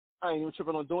 I ain't even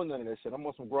tripping on doing none of that shit. I'm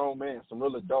on some grown men, some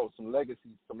real adults, some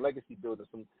legacy builders.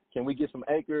 Can we get some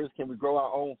acres? Can we grow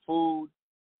our own food?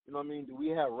 You know what I mean? Do we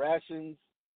have rations?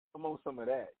 I'm on some of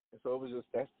that. And so it was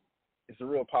just it's a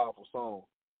real powerful song.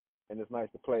 And it's nice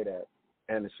to play that.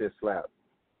 And the shit slap.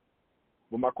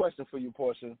 But my question for you,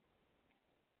 Porshe,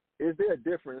 is there a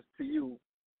difference to you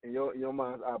in your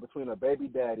mind's eye between a baby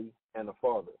daddy and a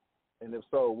father? And if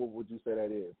so, what would you say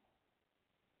that is?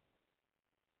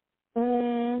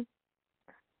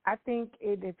 I think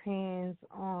it depends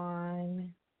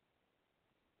on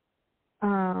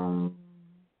I'm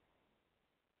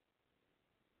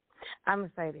going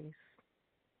to say this.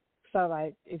 So,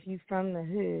 like, if you from the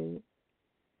hood,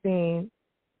 then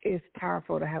it's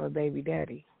powerful to have a baby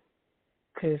daddy.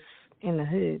 Because in the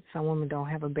hood, some women don't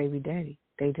have a baby daddy.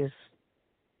 They just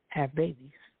have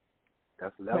babies.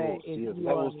 That's levels. There's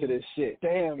levels to this shit.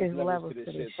 Damn, there's levels to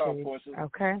this shit. Talk, Porshe.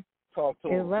 Okay? Talk to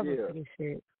there's him. levels to this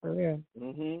shit, for real.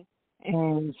 Mm-hmm.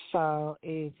 And so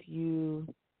if you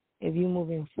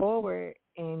moving forward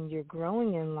and you're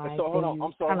growing in life, so hold on.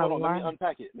 I'm sorry. Hold on. Learn. Let me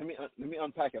unpack it. Let me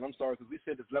unpack it. I'm sorry because we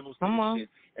said there's levels to this shit.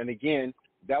 And again,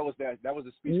 that was the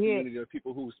speech community of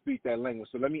people who speak that language.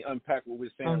 So let me unpack what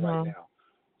we're saying right now.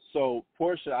 So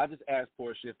Porshe, I just asked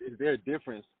Porshe, is there a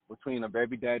difference between a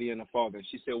baby daddy and a father? And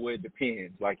she said, well, it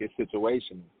depends. Like, it's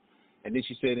situational. And then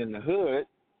she said, in the hood,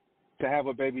 to have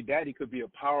a baby daddy could be a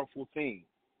powerful thing.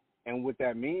 And what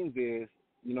that means is,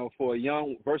 you know, for a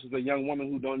young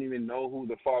woman who don't even know who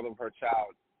the father of her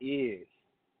child is,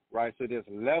 right? So there's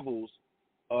levels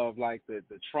of, like, the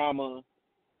trauma,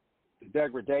 the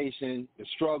degradation, the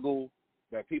struggle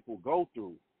that people go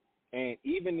through. And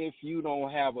even if you don't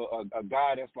have a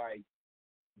guy that's, like,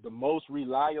 the most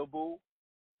reliable,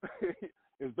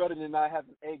 it's better than not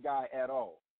having a guy at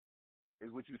all,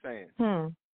 is what you're saying.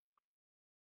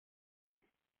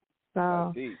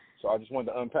 So I just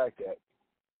wanted to unpack that.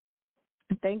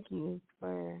 Thank you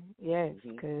for,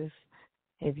 because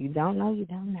if you don't know, you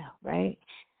don't know, right?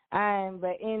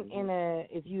 But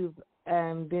if you've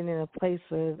been in a place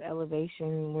of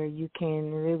elevation where you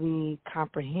can really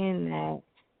comprehend that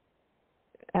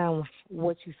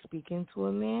what you speak into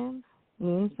a man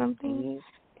means something,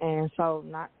 and so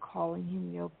not calling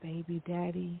him your baby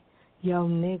daddy, yo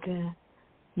nigga,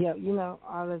 yo, you know,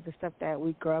 all of the stuff that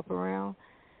we grew up around,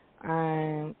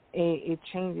 it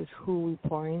changes who we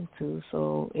pour into.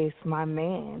 So it's my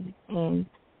man, and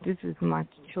this is my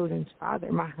children's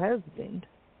father, my husband,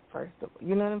 first of all.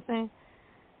 You know what I'm saying?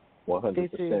 100%.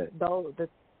 This is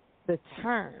the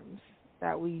terms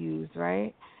that we use,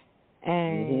 right?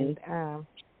 And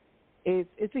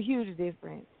it's a huge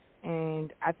difference,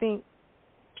 and I think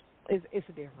it's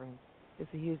a difference.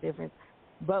 It's a huge difference.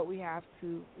 but we have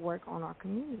to work on our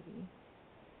community.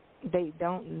 They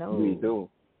don't know. We do.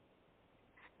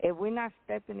 If we're not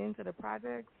stepping into the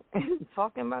projects and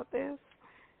talking about this,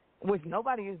 which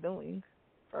nobody is doing,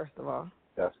 first of all.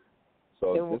 Yes.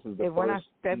 So this is the if we're not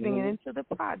stepping into the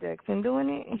projects and doing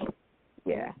it,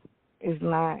 yeah, it's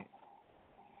not.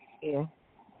 Yeah.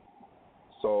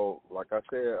 So, like I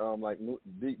said,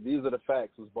 these are the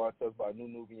facts. It was brought to us by New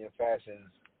Nubian Fashions.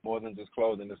 More than just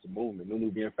clothing, it's a movement.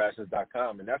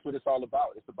 NewNubianFashions.com, and that's what it's all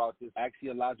about. It's about this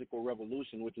axiological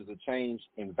revolution, which is a change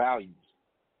in values.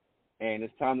 And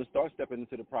it's time to start stepping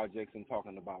into the projects and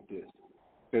talking about this,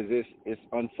 because it's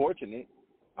unfortunate.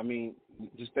 I mean,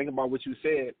 just think about what you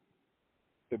said.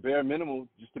 The bare minimum,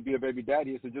 just to be a baby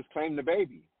daddy, is to just claim the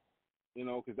baby. You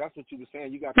know, because that's what you were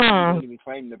saying. You got people who don't even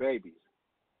claim the babies.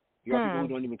 You got people who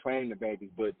don't even claim the babies.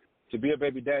 But to be a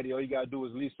baby daddy, all you got to do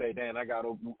is at least say, "Dan, I got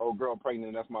old girl pregnant,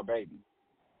 and that's my baby."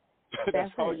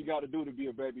 That's all you got to do to be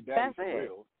a baby daddy for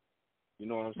real. You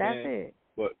know what I'm saying? That's it.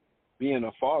 But being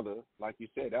a father, like you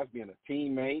said, that's being a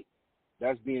teammate.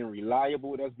 That's being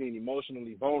reliable. That's being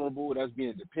emotionally vulnerable. That's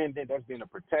being dependent. That's being a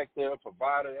protector, a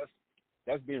provider.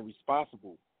 That's being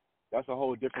responsible. That's a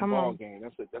whole different ball game.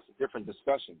 That's a different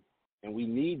discussion. And we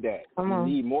need that.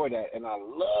 We need more of that. And I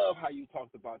love how you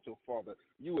talked about your father.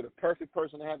 You were the perfect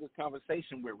person to have this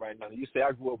conversation with right now. You say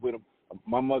I grew up with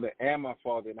my mother and my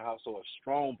father in the household, a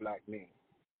strong black man.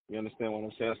 You understand what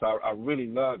I'm saying? So I really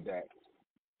love that.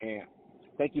 And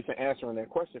thank you for answering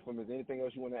that question for me. Is there anything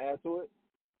else you want to add to it?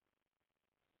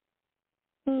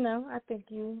 No, I think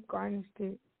you garnished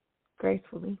it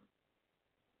gracefully.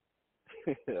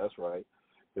 That's right.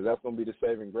 Because that's going to be the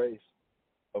saving grace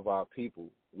of our people.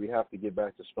 We have to get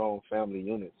back to strong family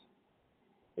units.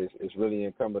 It's really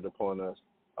incumbent upon us.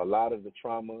 A lot of the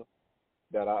trauma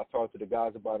that I talk to the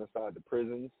guys about inside the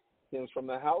prisons stems from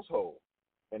the household.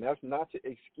 And that's not to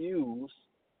excuse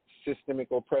systemic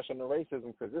oppression or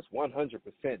racism, because it's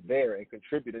 100% there and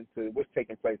contributing to what's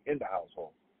taking place in the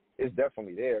household. It's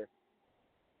definitely there.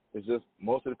 It's just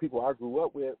most of the people I grew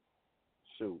up with,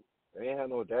 they ain't had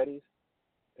no daddies.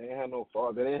 They ain't had no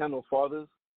fathers. They ain't had no fathers.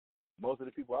 Most of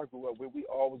the people I grew up with, we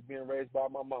all was being raised by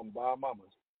my mom, by our mamas.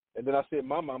 And then I said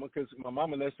my mama because my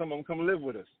mama let some of them come live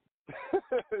with us.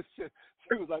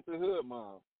 she was like the hood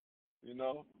mom, you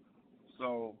know?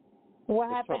 So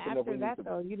what happened after that,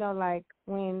 though? You know, like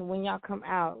when y'all come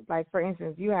out, like, for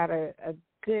instance, you had a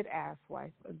good-ass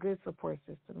wife, a good support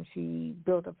system. She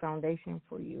built a foundation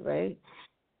for you, right?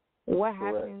 What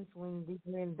happens when these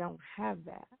men don't have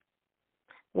that?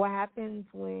 What happens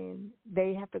when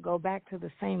they have to go back to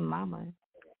the same mama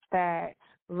that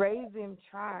raised them,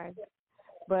 tried,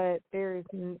 but they're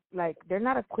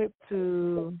not equipped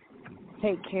to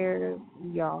take care of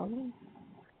y'all?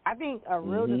 I think a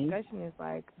real discussion is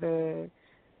like the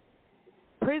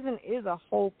prison is a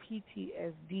whole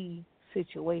PTSD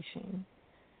situation.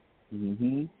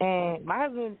 And my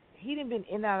husband, he didn't been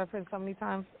in and out of prison so many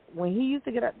times. When he used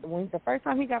to get out, the first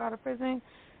time he got out of prison,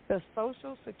 the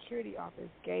Social Security office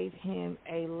gave him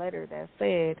a letter that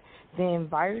said the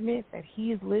environment that he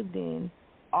has lived in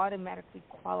automatically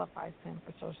qualifies him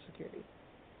for Social Security.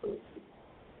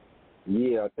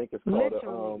 Yeah, I think it's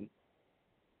called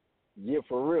yeah,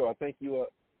 for real. I think you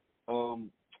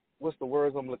what's the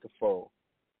words I'm looking for?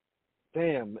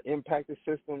 Damn, impacted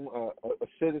system, a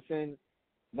citizen.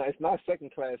 No, it's not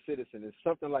second-class citizen. It's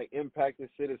something like impacted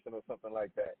citizen or something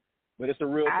like that. But it's a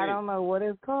real thing. I don't know what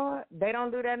it's called. They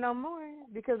don't do that no more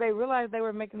because they realized they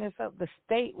were making this up. The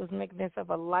state was making this up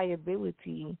a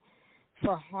liability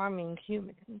for harming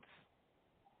humans.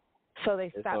 So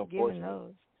they stopped giving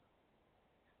those.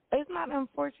 It's not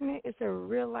unfortunate. It's a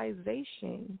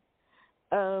realization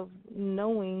of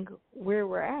knowing where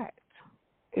we're at.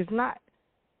 It's not.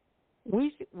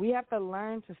 We have to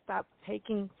learn to stop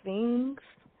taking things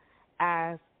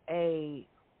as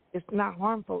it's not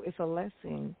harmful, it's a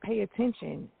lesson. Pay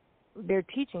attention. They're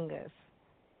teaching us.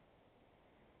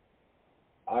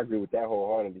 I agree with that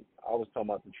wholeheartedly. I was talking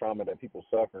about the trauma that people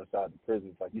suffer inside the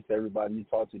prisons. Like you said, everybody you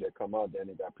talk to that come out there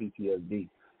and they got PTSD.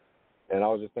 And I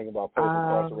was just thinking about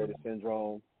post-incarcerated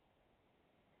syndrome.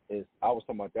 I was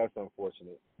talking about that's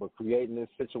unfortunate. But creating this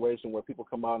situation where people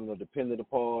come out and are dependent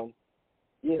upon.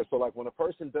 Yeah, so like when a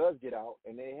person does get out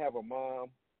and they have a mom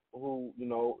who, you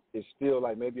know, is still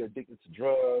like maybe addicted to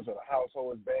drugs or the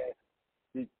household is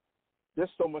bad, there's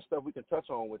so much stuff we can touch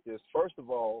on with this. First of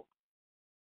all,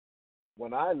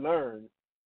 when I learned,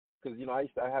 because, you know, I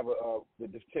used to have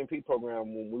the 10P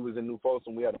program when we was in New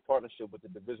Folsom, we had a partnership with the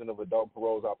Division of Adult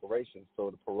Paroles Operations. So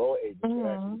the parole agents would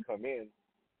actually come in.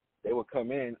 They would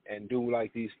come in and do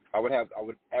like these, I would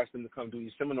ask them to come do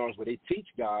these seminars where they teach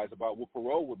guys about what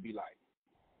parole would be like.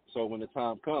 So when the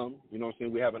time comes, you know what I'm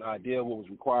saying, we have an idea of what was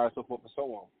required, so forth and so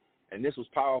on. And this was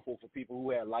powerful for people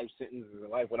who had life sentences and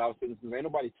life without sentences. Ain't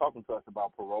nobody talking to us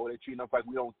about parole. They treating us like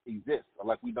we don't exist or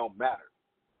like we don't matter.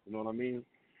 You know what I mean?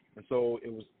 And so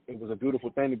it was a beautiful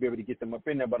thing to be able to get them up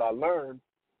in there. But I learned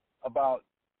about,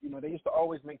 you know, they used to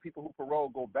always make people who parole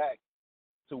go back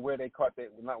to where they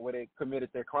not where they committed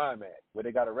their crime at, where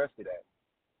they got arrested at.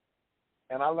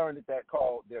 And I learned that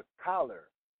called their collar,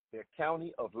 their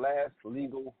county of last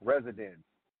legal residence.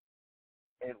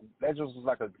 And that just was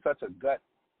like such a gut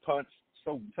punch,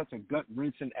 such a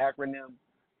gut-wrenching acronym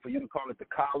for you to call it the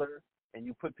collar, and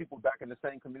you put people back in the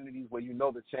same communities where you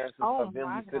know the chances of them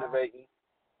recidivating.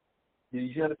 Do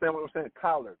you understand what I'm saying?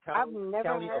 Collar,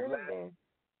 county of last. It.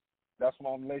 That's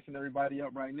why I'm lacing everybody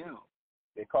up right now.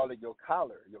 They call it your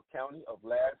collar, your county of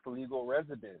last legal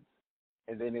residence.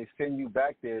 And then they send you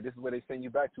back there. This is where they send you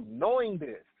back to, knowing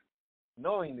this.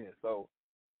 So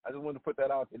I just wanted to put that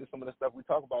out there. This is some of the stuff we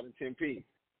talk about in 10P,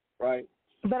 right?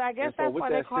 But I guess that's why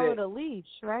they call it a leash,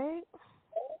 right?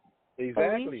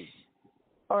 Exactly. A leash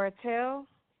or a tail,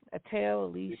 a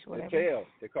leash, whatever. A tail.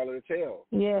 They call it a tail.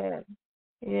 Yeah.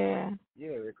 Yeah,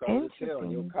 they call it a tail,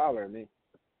 your collar.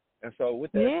 And so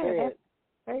with that said, that's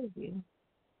crazy.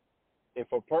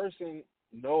 If a person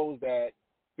knows that,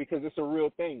 because it's a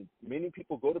real thing, many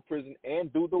people go to prison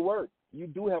and do the work. You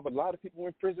do have a lot of people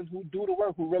in prison who do the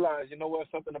work, who realize, you know what,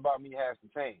 something about me has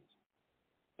to change.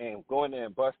 And go in there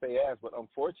and bust their ass. But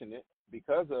unfortunate,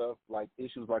 because of like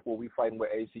issues like what we fighting with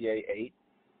ACA 8,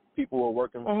 people who are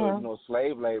working for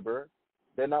slave labor,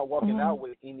 they're not walking out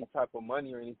with any type of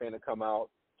money or anything to come out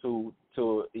to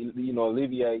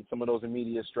alleviate some of those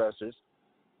immediate stressors.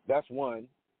 That's one.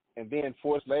 And then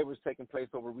forced labor is taking place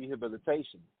over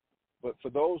rehabilitation. But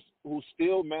for those who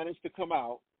still manage to come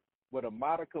out with a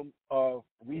modicum of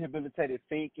rehabilitated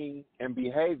thinking and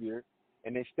behavior,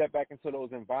 and they step back into those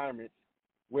environments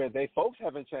where they folks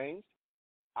haven't changed,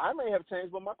 I may have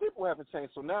changed, but my people haven't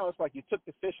changed. So now it's like you took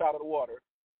the fish out of the water,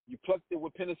 you plucked it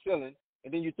with penicillin,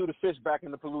 and then you threw the fish back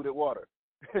in the polluted water,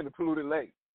 in the polluted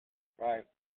lake, right?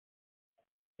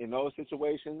 In those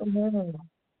situations,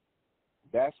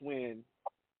 that's when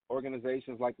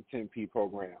organizations like the 10P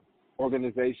program,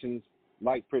 organizations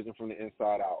like Prison from the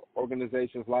Inside Out,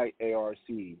 organizations like ARC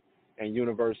and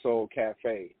Universal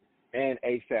Cafe and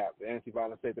ASAP, the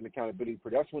Anti-Violence Safety and Accountability,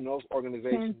 that's when those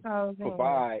organizations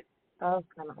provide.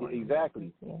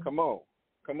 Exactly. Yeah. Come on.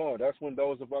 That's when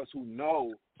those of us who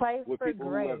know Place what people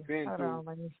grace. who have been Hold through. on,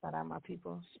 let me shout out my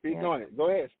people. Speak on it. Go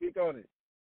ahead. Speak on it.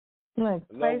 Look,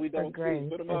 No, we don't grace.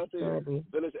 Put them out there.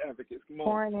 Village advocates. Come on.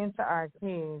 Pouring into our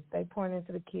kids. They pouring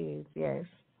into the kids, yes.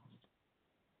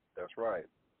 That's right.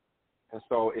 And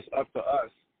so it's up to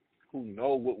us who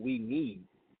know what we need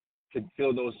to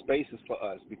fill those spaces for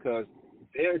us, because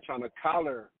they're trying to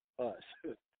collar us.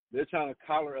 They're trying to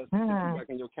collar us to put you back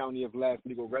in your county of last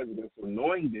legal residence. So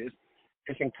knowing this,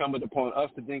 it's incumbent upon us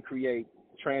to then create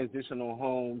transitional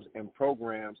homes and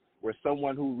programs where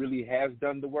someone who really has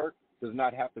done the work does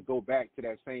not have to go back to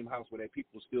that same house where that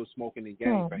people still smoking and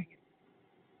gangbanging.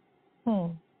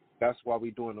 That's why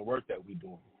we're doing the work that we're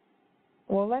doing.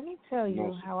 Well, let me tell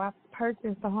you how I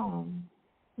purchased a home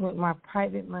with my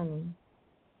private money,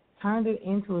 turned it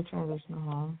into a transitional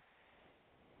home,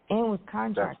 and was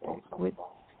contracted with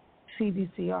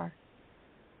CDCR.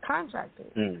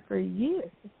 Contracted for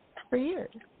years.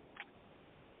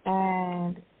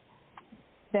 And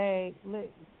they look,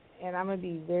 and I'm going to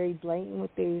be very blatant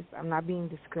with this. I'm not being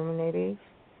discriminative.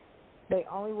 They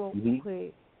only will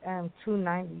put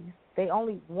 290s. They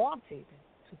only wanted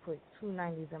to put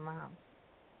 290s in my house.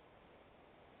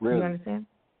 Really? You understand?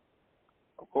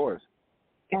 Of course.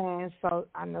 And so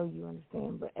I know you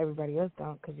understand, but everybody else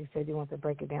don't, because you said you want to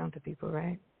break it down to people,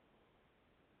 right?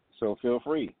 So feel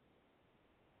free.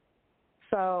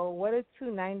 So what a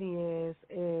 290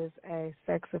 is a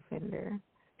sex offender.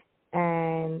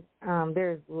 And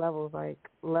there's levels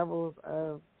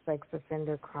of sex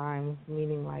offender crimes,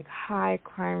 meaning like high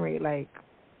crime rate, like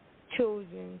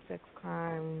children, sex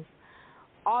crimes,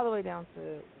 all the way down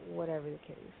to whatever the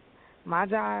case. My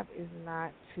job is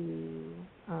not to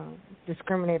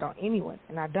discriminate on anyone,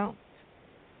 and I don't.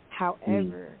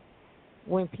 However,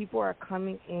 when people are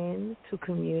coming in to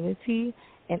community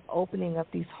and opening up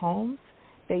these homes,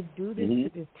 they do this to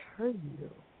deter you,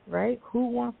 right? Who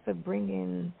wants to bring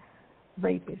in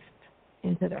rapists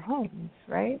into their homes,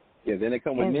 right? Yeah, then they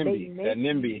come with NIMBY. That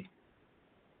NIMBY.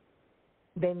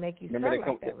 They make you sound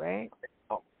like that, right?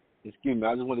 Oh, excuse me.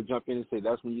 I just want to jump in and say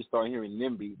that's when you start hearing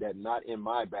NIMBY, that not in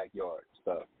my backyard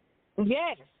stuff.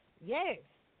 Yes,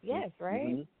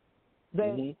 right?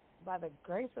 By the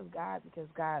grace of God, because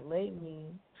God led me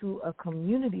to a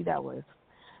community that was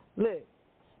Look,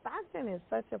 Stockton is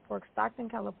such a poor. Stockton,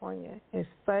 California, is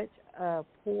such a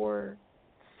poor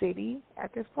city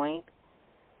at this point.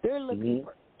 They're looking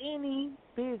for any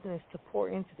business to pour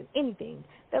into them, anything.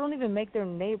 They don't even make their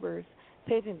neighbors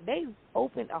pay attention. They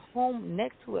opened a home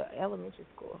next to an elementary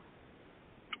school.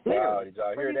 Wow, did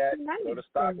y'all hear that? Go to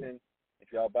Stockton.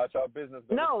 If y'all bought y'all business,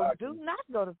 go to Stockton. No, do not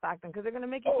go to Stockton because they're going to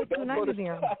make you put $290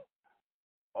 in.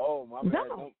 Oh, my man.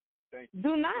 No, thank you.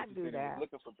 do not do that.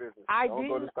 Looking for business. I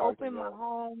didn't open my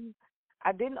home.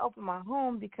 I didn't open my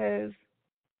home because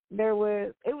it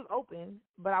was open,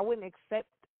 but I wouldn't accept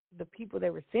the people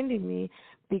that were sending me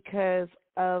because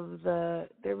of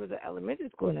there was an elementary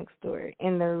school next door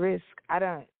and the risk. I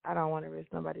don't want to risk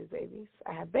nobody's babies.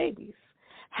 I have babies.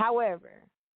 However,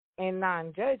 in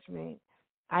non-judgment,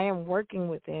 I am working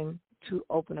with them to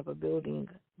open up a building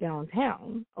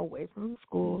downtown away from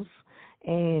schools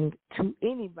and to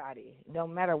anybody, no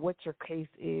matter what your case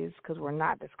is, because we're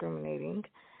not discriminating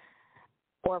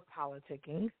or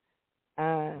politicking.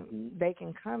 They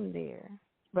can come there.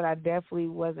 But I definitely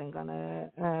wasn't going to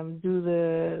do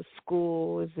the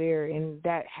school is there and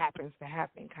that happens to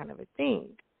happen kind of a thing.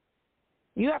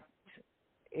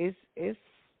 It's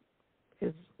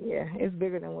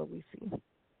bigger than what we see.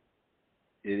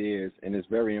 It is, and it's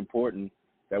very important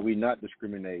that we not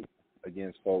discriminate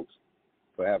against folks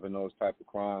for having those type of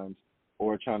crimes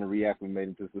or trying to reacclimate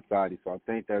into society. So I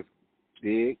think that's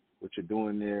big, what you're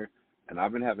doing there. And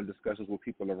I've been having discussions with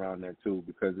people around there, too,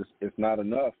 because it's not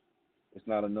enough. It's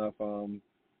not enough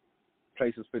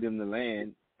places for them to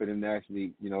land, for them to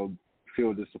actually,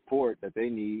 feel the support that they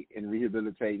need in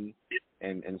rehabilitating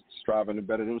and striving to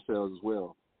better themselves as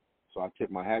well. So I tip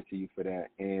my hat to you for that.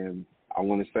 And I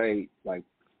want to say,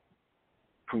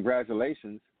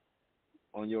 congratulations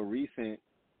on your recent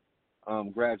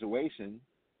graduation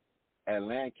at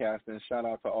Lancaster, and shout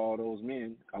out to all those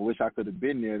men. I wish I could have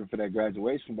been there for that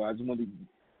graduation, but I just wanted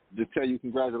to tell you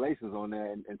congratulations on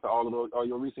that, and to all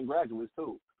your recent graduates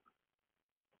too.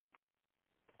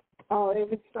 Oh, it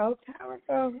was so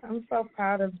powerful. I'm so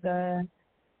proud of the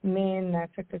men that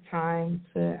took the time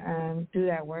to do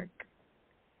that work.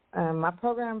 My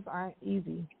programs aren't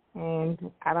easy,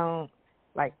 and I don't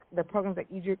like the programs that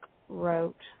Edric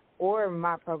wrote or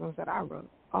my programs that I wrote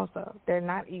also. They're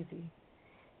not easy.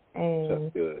 And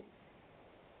that's good.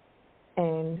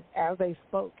 And as they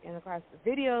spoke in the class, the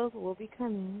videos will be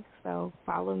coming. So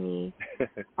follow me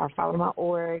or follow my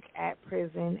org at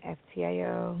prison,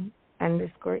 FTIO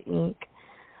 _Inc.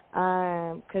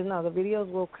 Because, the videos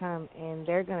will come, and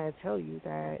they're going to tell you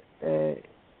that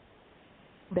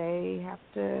they have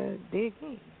to dig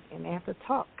in, and they have to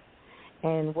talk.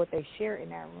 And what they share in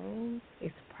that room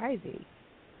is private.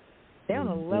 They're on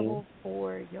a level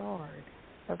 4 yard.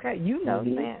 Okay? You know,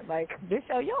 man, this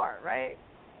your yard, right?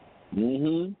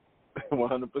 100%. I would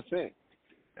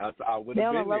have been there. They're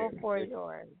on a level 4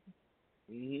 yard.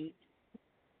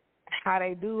 How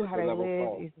they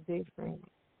live is different.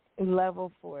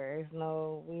 Level 4 is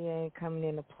we ain't coming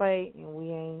in to play, and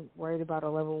we ain't worried about a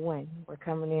level 1. We're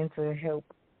coming in to help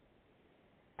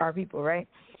our people, right?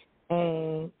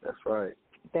 And that's right.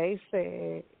 They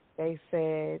said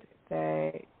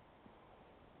that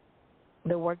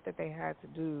the work that they had to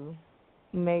do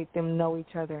made them know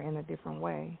each other in a different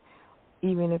way,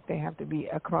 even if they have to be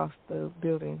across the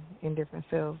building in different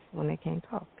cells when they can't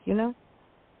talk, 100%.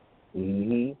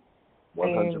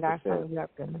 And that's how you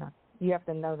have to know. You have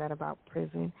to know that about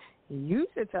prison. You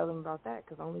should tell them about that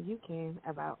because only you can,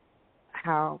 about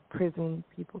how prison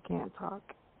people can't talk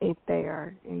if they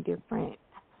are in different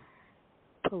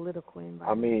political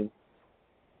environments.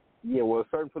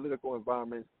 Certain political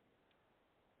environments,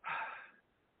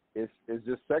 it's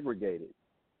just segregated.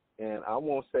 And I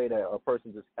won't say that a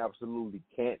person just absolutely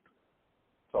can't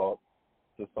talk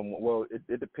to someone. Well,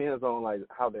 it depends on,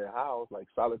 how they're housed.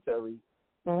 Solitary,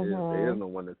 there is no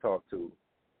one to talk to.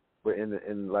 But in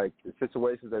the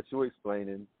situations that you're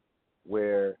explaining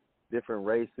where different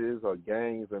races or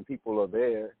gangs and people are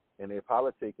there and they're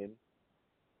politicking,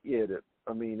 they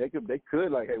could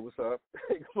hey, what's up?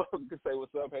 They could say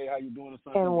what's up, hey, how you doing or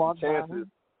something.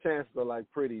 Chances are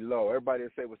pretty low. Everybody will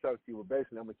say what's up to you, but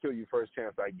basically I'm gonna kill you first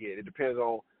chance I get. It depends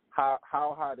on how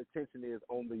high the tension is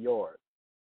on the yard.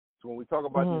 So when we talk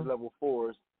about these level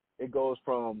 4s, it goes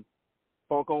from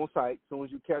funk on sight. As soon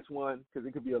as you catch one, because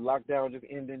it could be a lockdown just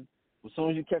ending. As soon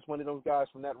as you catch one of those guys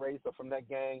from that race or from that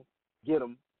gang, get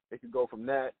them. It could go from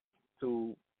that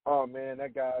to, oh man,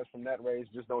 that guy's from that race.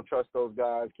 Just don't trust those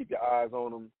guys. Keep your eyes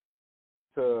on them.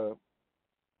 To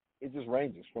it just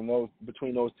ranges from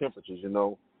between those temperatures,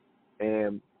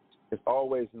 And it's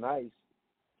always nice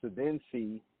to then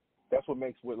see. That's what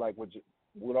makes what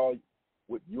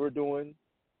you're doing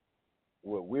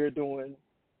what we're doing,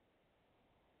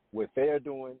 what they're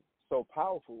doing, so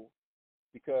powerful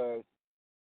because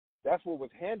that's what was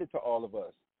handed to all of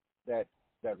us. That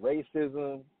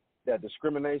racism, that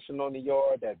discrimination on the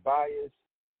yard, that bias,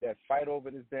 that fight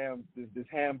over this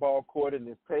handball court and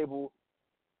this table,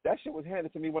 that shit was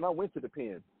handed to me when I went to the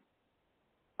pen.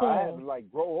 I had to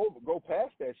like go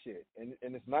past that shit, and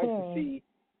it's nice to see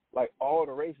like all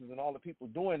the races and all the people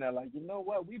doing that. Like, you know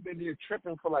what? We've been here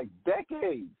tripping for like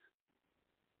decades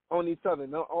on each other.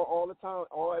 And all the time,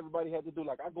 all everybody had to do,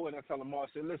 like I go in there telling Mar, I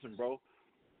said, listen, bro,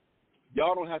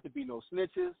 y'all don't have to be no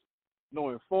snitches, no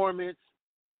informants,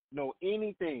 no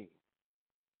anything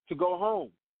to go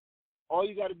home. All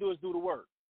you got to do is do the work,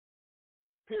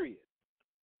 period.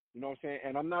 You know what I'm saying?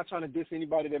 And I'm not trying to diss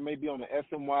anybody that may be on the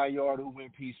SMY yard who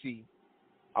went PC.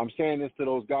 I'm saying this to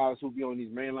those guys who be on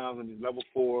these main lines, on these level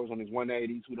 4s, on these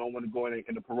 180s, who don't want to go in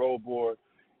the parole board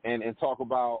and talk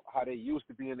about how they used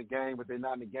to be in the gang, but they're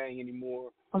not in the gang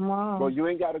anymore. Wow. But you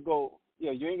ain't got to go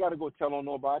tell on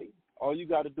nobody. All you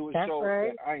got to do is show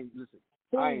that I ain't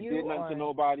did nothing to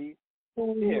nobody. I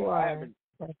haven't.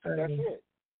 That's it.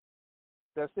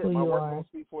 That's it. My work won't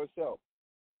speak for itself.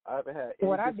 I haven't had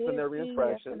any disciplinary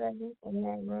infractions. In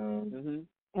that room,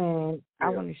 and I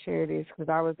want to share this because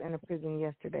I was in a prison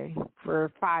yesterday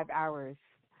for 5 hours.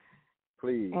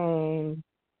 Please. And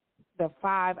the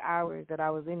 5 hours that I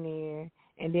was in there,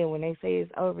 and then when they say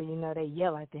it's over, you know, they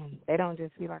yell at them. They don't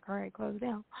just be like, all right, close it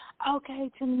down.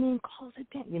 Okay, gentlemen, close it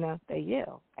down. You know, they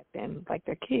yell at them like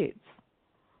they're kids.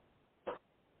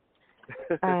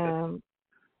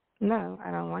 No,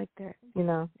 I don't like that. You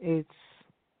know, it's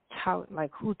how,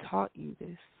 like, who taught you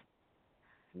this?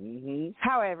 Mm-hmm.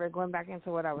 However, going back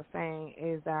into what I was saying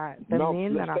is that the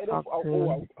men that I talk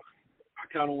to... I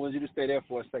kind of want you to stay there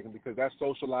for a second because that's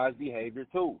socialized behavior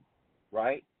too,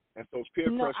 right? And so peer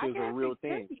pressure is a real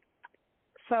thing.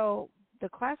 So the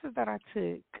classes that I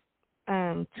took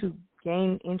to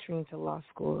gain entry into law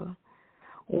school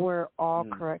were all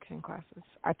correction classes.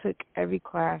 I took every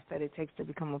class that it takes to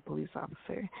become a police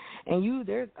officer. And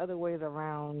there's other ways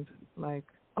around, like,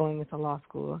 going into law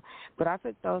school. But I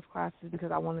took those classes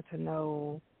because I wanted to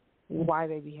know why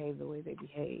they behave the way they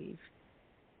behave.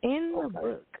 In the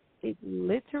book, it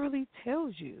literally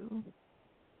tells you,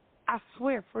 I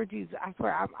swear, for Jesus, I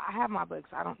swear, I have my books.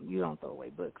 You don't throw away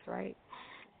books, right?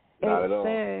 Not at all.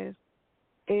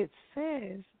 It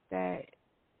says that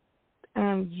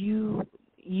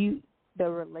the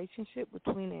relationship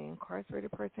between an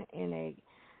incarcerated person and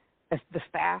the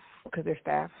staff, because they're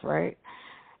staff, right,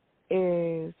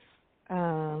 is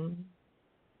parent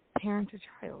to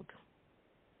child.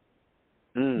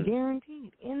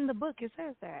 Guaranteed. In the book, it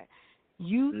says that.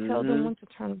 You tell them when to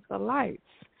turn off the lights.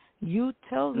 You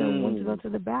tell them when to go to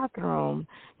the bathroom.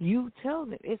 You tell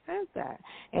them. It says that.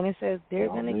 And it says they're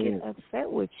going to get upset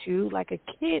with you like a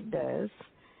kid does,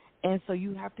 and so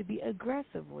you have to be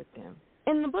aggressive with them.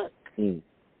 In the book. In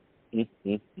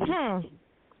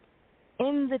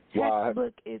the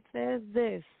textbook, it says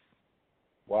this.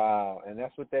 Wow, and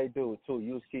that's what they do, too.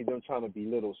 You see them trying to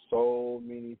belittle so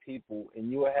many people,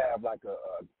 and you will have like a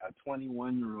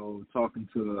 21-year-old talking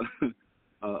to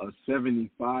a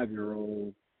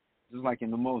 75-year-old just like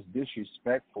in the most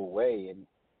disrespectful way.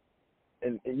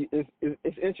 And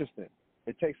it's interesting.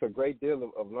 It takes a great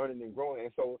deal of learning and growing.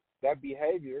 And so that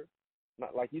behavior,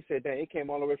 not like you said, Dan, it came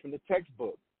all the way from the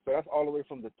textbook. So that's all the way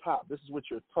from the top. This is what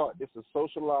you're taught. This is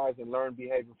socialized and learned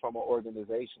behavior from an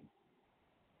organization.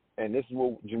 And this is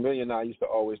what Jamelia and I used to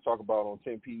always talk about on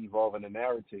 10P Evolving the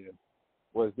Narrative,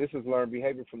 was this is learned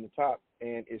behavior from the top,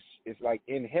 and it's like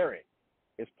inherent.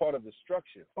 It's part of the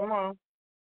structure. Come on.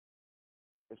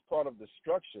 It's part of the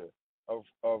structure of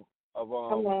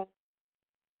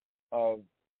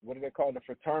what do they call it? The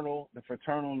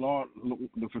fraternal law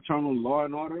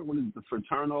and order. What is it? The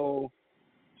fraternal?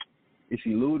 It's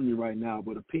eluding me right now,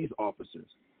 but the peace officers.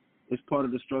 It's part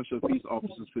of the structure of peace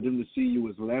officers for them to see you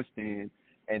as less than,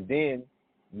 and then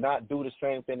not do the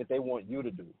same thing that they want you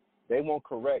to do. They won't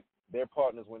correct their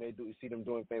partners when they see them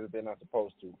doing things that they're not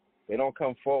supposed to. They don't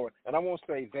come forward. And I won't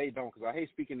say they don't, because I hate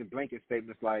speaking in blanket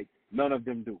statements like none of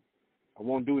them do. I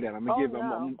won't do that. I'm going to give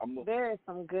them. There are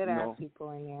some good-ass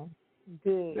people in there.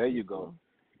 Good. There you go.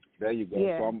 There you go.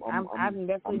 Yeah, So I'm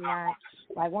definitely not.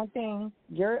 Like, one thing,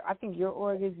 I think your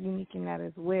org is unique in that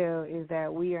as well, is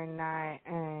that we are not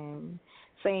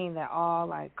saying that all,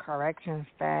 like, correction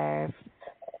staff.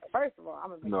 First of all, I'm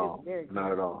going to make this very clear.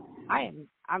 Not at all. I'm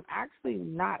actually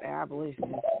not an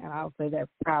abolitionist, and I'll say that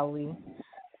proudly.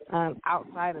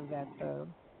 Outside of that, though,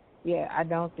 yeah, I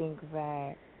don't think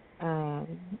that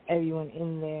everyone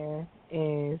in there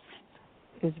is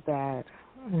bad.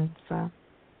 And so,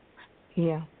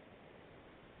 yeah.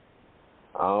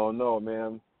 I don't know,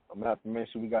 man. I'm going to have to make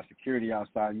sure we got security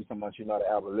outside. You talking about you're not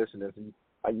an abolitionist. You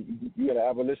got an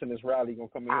abolitionist rally going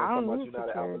to come in here and talking about you're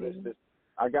not an abolitionist.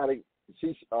 I got to,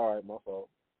 all right, my fault.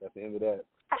 That's the end of that.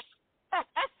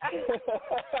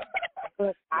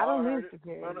 But I don't need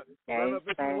security. Run up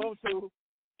if you want to.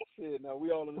 Shit, no,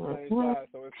 we all on the same side,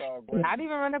 so it's all great. Not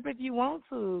even run up if you want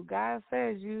to. God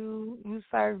says you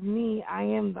serve me. I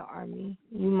am the army.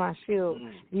 You my shield.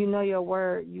 You know your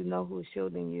word. You know who's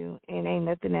shielding you. And ain't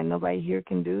nothing that nobody here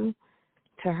can do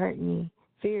to hurt me.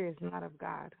 Fear is not of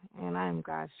God, and I am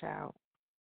God's child.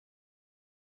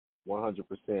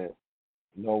 100%.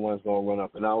 No one's going to run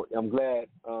up. And I'm glad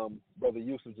Brother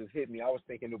Yusuf just hit me. I was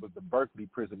thinking it was the Berkeley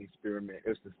prison experiment.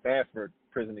 It's the Stanford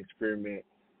prison experiment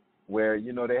where,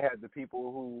 you know, they had the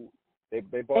people who they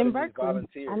brought in these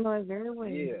volunteers. I know it very well.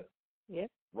 Yeah.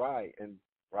 Yep. Right. And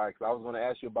right, because I was going to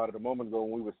ask you about it a moment ago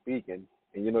when we were speaking.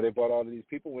 And, you know, they brought all of these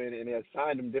people in and they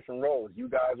assigned them different roles. You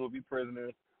guys will be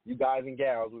prisoners. You guys and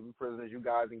gals will be prisoners. You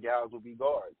guys and gals will be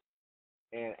guards.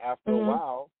 And after a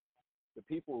while, the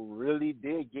people really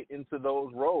did get into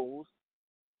those roles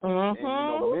and, you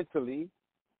know, mentally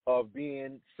of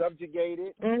being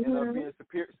subjugated and of being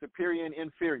superior and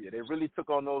inferior. They really took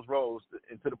on those roles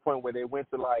and to the point where they went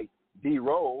to, like,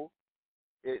 D-roll.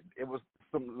 It was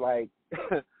some, like,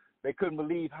 they couldn't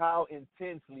believe how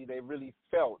intensely they really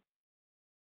felt.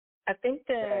 I think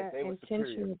the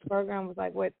intention program was,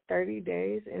 like, 30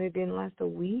 days, and it didn't last a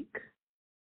week?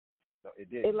 No, it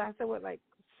did. It lasted,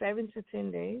 7 to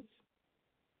 10 days?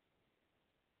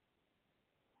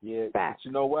 Yeah, but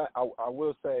you know what? I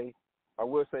will say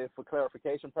for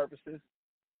clarification purposes,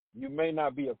 you may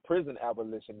not be a prison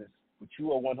abolitionist, but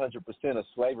you are 100% a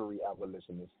slavery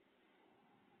abolitionist.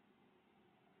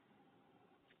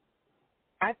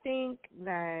 I think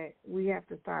that we have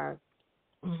to start.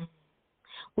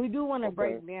 We do want to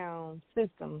break down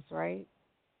systems, right?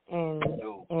 And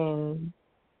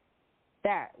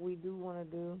that we do want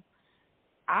to do.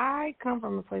 I come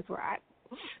from a place where I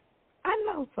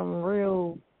know some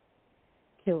real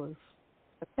killers.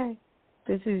 Okay,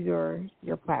 this is your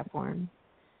platform.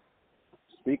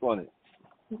 Speak on it.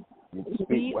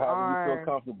 Speak however you feel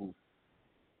comfortable.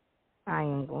 I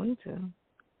am going to.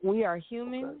 We are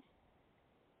human,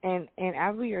 and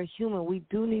as we are human, we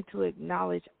do need to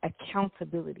acknowledge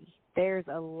accountability. There's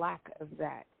a lack of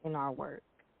that in our work.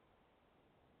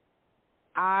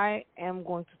 I am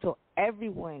going to tell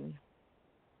everyone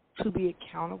to be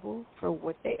accountable for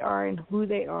what they are and who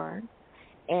they are.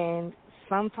 And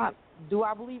sometimes, do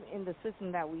I believe in the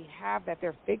system that we have that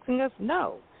they're fixing us?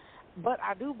 No. But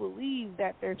I do believe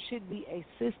that there should be a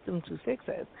system to fix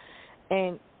us.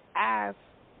 And as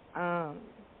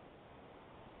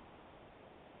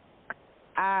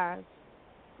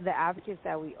the advocates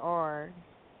that we are,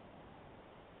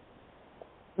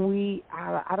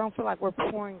 I don't feel like we're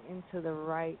pouring into the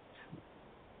right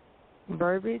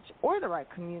verbiage or the right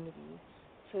community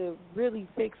to really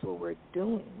fix what we're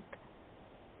doing,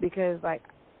 because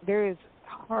there is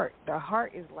heart. The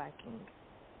heart is lacking.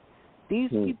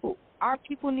 These people, our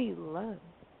people need love,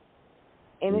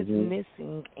 and it's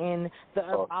missing in the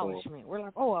abolishment. We're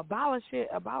like, abolish it,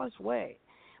 abolish what?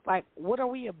 Like, what are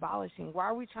we abolishing? Why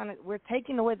are we we're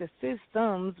taking away the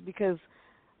systems because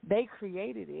they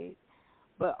created it.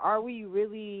 But are we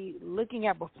really looking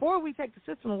at, before we take the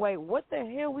system away, what the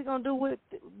hell are we going to do with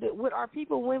our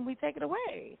people when we take it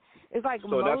away? It's like so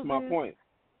Moses that's my point.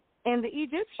 And the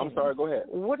Egyptians. I'm sorry, go ahead.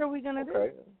 What are we going to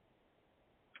do?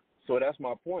 So that's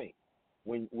my point.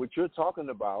 When what you're talking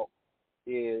about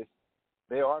is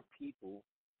there are people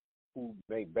who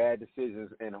make bad decisions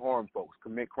and harm folks,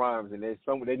 commit crimes, and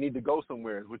they need to go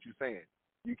somewhere, is what you're saying.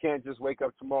 You can't just wake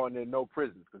up tomorrow and there's no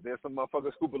prisons, because there's some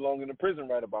motherfuckers who belong in the prison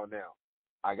right about now.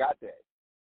 I got that.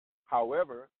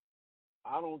 However,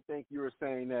 I don't think you're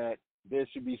saying that there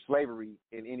should be slavery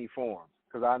in any form,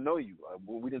 because I know you.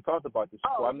 We didn't talk about this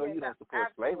before. I know you don't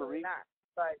support slavery. Not.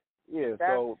 But yeah,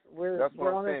 so that's what I'm saying.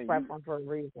 We're on this platform for a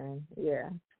reason. Yeah.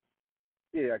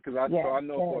 Yeah, because I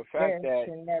know for a fact that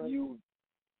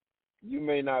you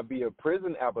may not be a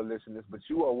prison abolitionist, but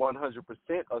you are 100%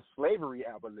 a slavery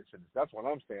abolitionist. That's what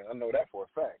I'm saying. I know that for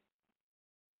a fact.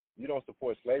 You don't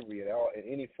support slavery at all in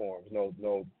any forms. No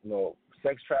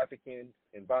sex trafficking,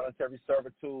 involuntary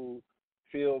servitude,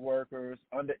 field workers,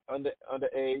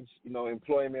 underage,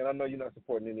 employment. I know you're not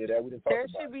supporting any of that. We didn't talk about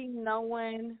it. There should be no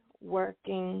one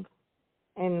working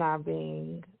and not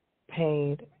being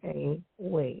paid a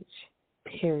wage.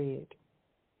 Period.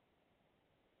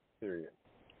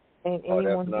 And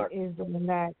anyone who is doing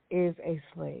that is a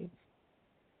slave.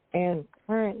 And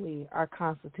currently, our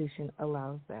Constitution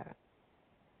allows that.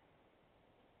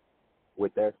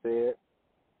 With that said,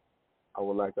 I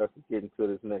would like us to get into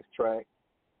this next track.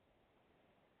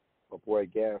 My boy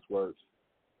Gasworks.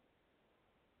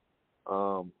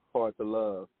 Hard to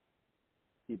Love.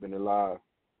 Keeping it live.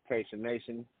 Plantation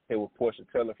Nation. Here with Porshe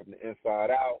Taylor from the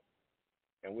Inside Out.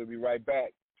 And we'll be right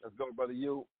back. Let's go, Brother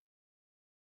U.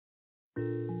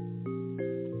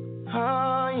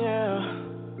 Oh, yeah.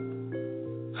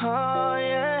 Oh,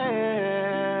 yeah.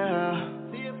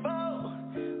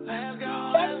 Let's go,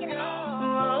 let's go.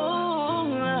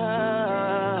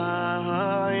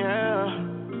 Oh, yeah.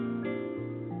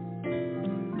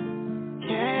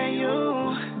 Can you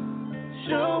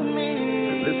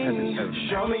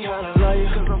show me how to love you?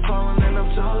 Cause I'm falling and I'm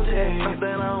so dead.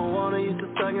 That I don't wanna used to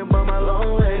talking about my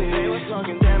long way. They was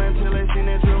talking down until they seen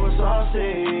that you was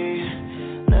saucy.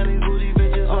 Now these booty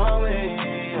bitches on me.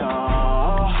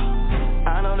 Oh,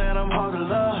 I know that I'm hard to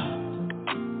love.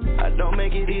 I don't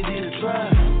make it easy to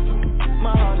trust.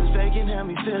 My heart is faking, have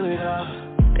me fill it up.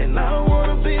 And I don't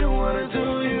wanna be the one to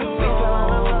do you wrong. We fell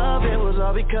out of love, it was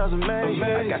all because of me.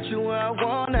 I got you where I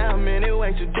want now, man, it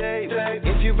way today.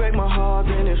 If you break my heart,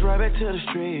 then it's right back to the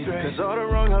street. Cause all the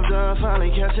wrong I've done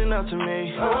finally catching up to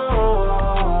me. Oh,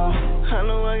 I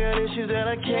know I got issues that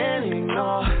I can't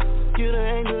ignore. You the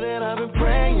angel that I've been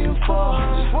praying for.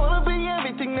 Just wanna be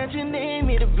everything that you need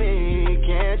me to be.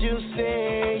 Can't you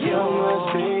see? You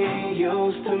must be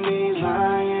used to me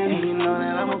lying. And you know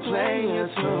that I'm a player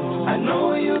too. I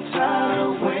know you're tired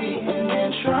of waiting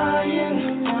and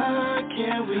trying. Why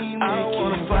can't we make it? I don't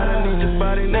wanna fight, I need your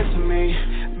body next to me.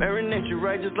 Marinate you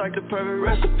right just like the perfect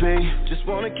recipe. Just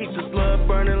wanna keep this love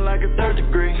burning like a third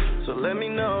degree. So let me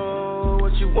know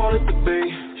what you want it to be.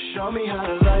 Show me how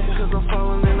to love you, cause I'm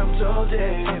falling and I'm so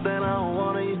dead. That I don't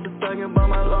wanna used to talking about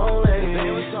my lonely. They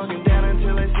was talking down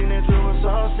until they seen that you was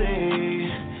saucy.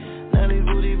 Now these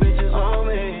booty bitches on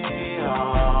me.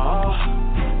 Oh,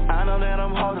 I know that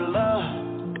I'm hard to love.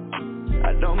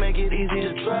 I don't make it easy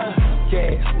to trust.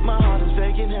 Yeah, my heart is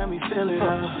faking, have me fill it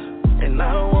up. And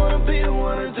I don't wanna be the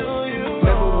one to do you wrong.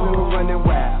 Remember when we were running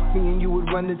wild, me and you would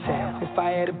run the town. If I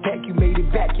had a pack, you made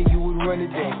it back and you would run it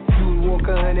down. You would walk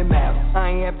 100 miles, I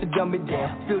ain't have to dumb it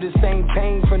down. Feel the same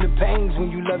pain from the pains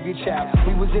when you love your child.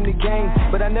 We was in the game,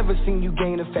 but I never seen you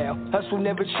gain a foul. Hustle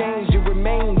never changed, you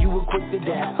remain, you were quick to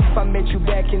die. If I met you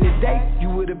back in the day,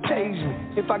 you would've paid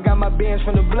me. If I got my bands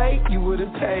from the blade, you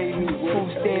would've paid me.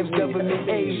 Food stamps, government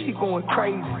aid, she going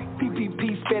crazy.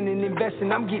 PPP spending,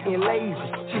 investing, I'm getting lazy.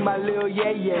 She my little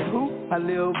yeah, who? My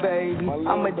little baby.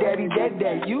 I'm a daddy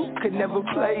that you could never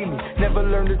play me. Never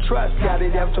learned to trust, got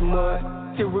it after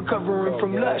mud. Still recovering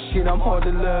from lust, shit, I'm hard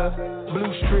to love.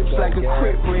 Blue strips like a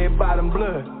crip, red bottom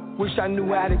blood. Wish I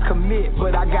knew how to commit,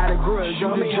 but I got a grudge.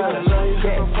 Show me how to love you,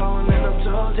 cause I'm falling and I'm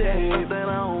so dead. That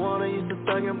I don't wanna used to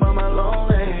talking about my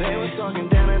lonely. They was talking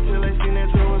down until they seen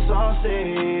that you was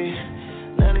saucy.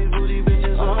 Now these booty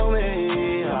bitches on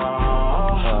me. Oh,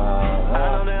 I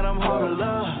know that I'm hard to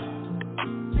love.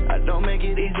 I don't make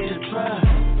it easy to trust.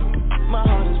 My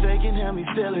heart is faking, have me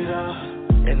fill it up.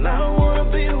 And I don't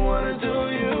wanna be the one to do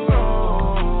you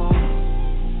wrong.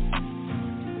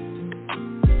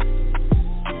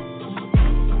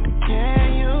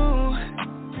 Can you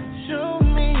show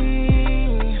me?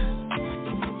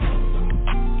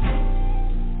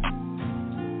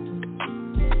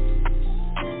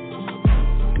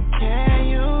 Can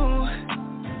you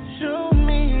show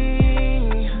me?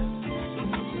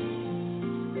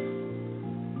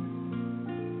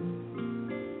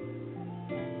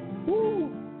 Woo.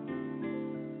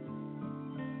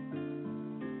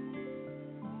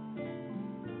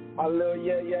 My little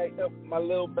my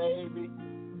little baby.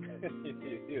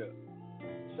 Yeah.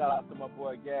 Shout out to my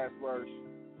boy Gasworks.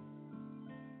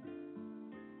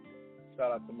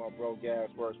 Shout out to my bro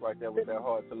Gasworks right there with that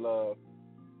Hard to Love.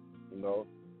 You know,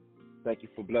 thank you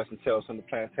for blessing Tales from the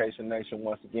Plantation Nation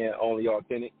once again. Only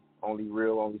authentic, only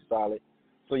real, only solid.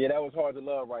 So yeah, that was Hard to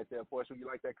Love right there. Porsche, you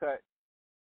like that cut?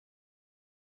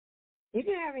 You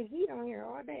been having heat on here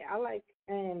all day. I like,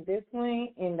 and this one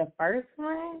and the first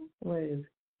one was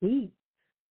heat.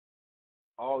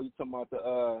 Oh, you talking about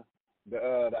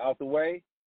the Out the Way?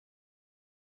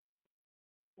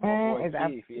 My boy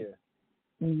Keith, yeah.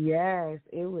 Yes,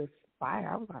 it was fire.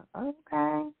 I was like,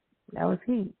 okay, that was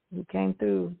heat. He came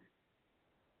through.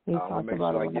 He talked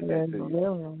about all the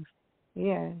real ones.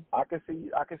 Yeah. I can see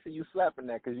you slapping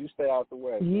that because you stay out the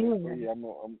way. Yeah. So yeah, I'm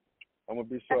gonna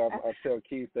be sure I tell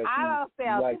Keith that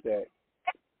you like that.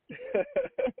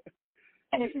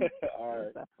 All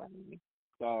right. That's funny.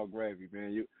 It's all gravy,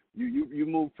 man. You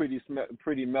move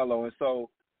pretty mellow, and so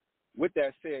with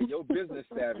that said, your business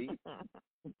savvy.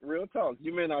 Real talk.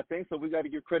 You may not think so. We got to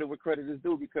give credit where credit is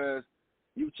due because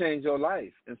you've changed your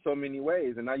life in so many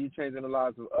ways, and now you're changing the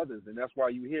lives of others, and that's why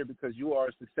you're here, because you are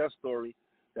a success story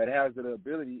that has the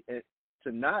ability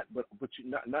to not, but you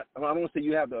not. I don't want to say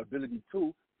you have the ability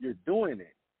to. You're doing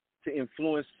it to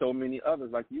influence so many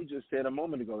others, like you just said a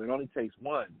moment ago. It only takes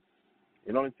one.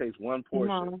 It only takes one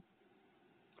Porsche.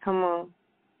 Come on.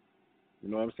 You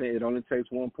know what I'm saying? It only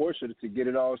takes one Porsche to get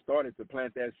it all started, to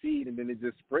plant that seed, and then it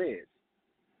just spreads.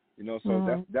 You know,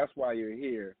 so that's why you're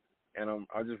here. And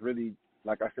I just really,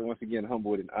 like I said, once again,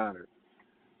 humbled and honored.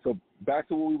 So back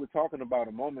to what we were talking about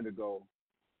a moment ago,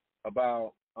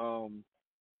 about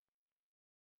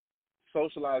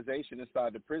socialization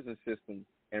inside the prison system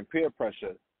and peer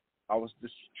pressure. I was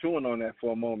just chewing on that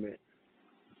for a moment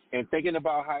and thinking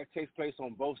about how it takes place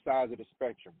on both sides of the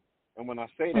spectrum. And when I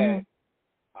say that,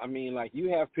 I mean, like, you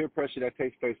have peer pressure that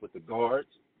takes place with the guards.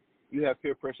 You have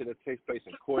peer pressure that takes place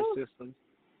in court systems.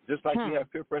 Just like you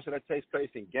have peer pressure that takes place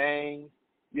in gangs.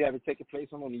 You have it taking place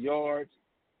on the yards.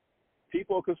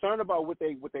 People are concerned about what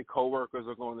their coworkers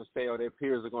are going to say or their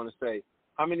peers are going to say.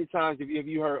 How many times have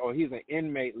you heard, oh, he's an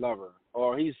inmate lover,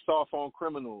 or he's soft on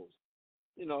criminals?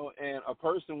 You know, and a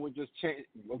person would just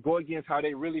go against how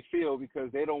they really feel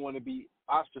because they don't want to be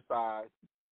ostracized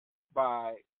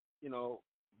by, you know,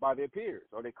 by their peers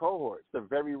or their cohorts. It's a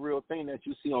very real thing that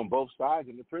you see on both sides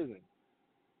in the prison.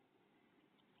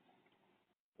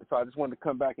 And so I just wanted to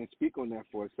come back and speak on that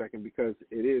for a second, because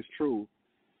it is true,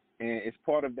 and it's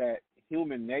part of that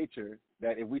human nature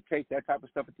that if we take that type of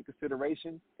stuff into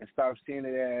consideration and start seeing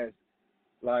it as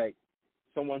like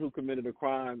someone who committed a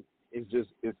crime is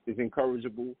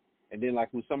encourageable, and then like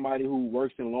when somebody who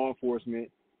works in law enforcement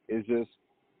is just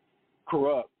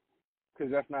corrupt,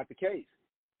 because that's not the case.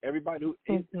 Everybody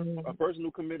a person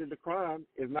who committed a crime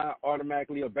is not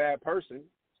automatically a bad person,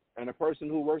 and a person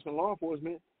who works in law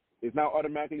enforcement is not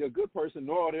automatically a good person,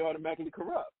 nor are they automatically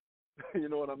corrupt. You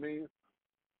know what I mean?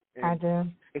 And I do.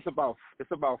 It's about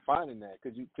finding that.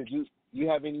 Could you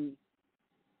have any?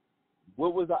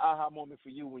 What was the aha moment for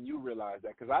you when you realized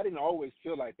that? Because I didn't always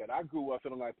feel like that. I grew up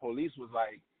feeling like police was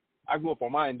like. I grew up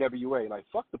on my NWA, like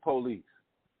fuck the police.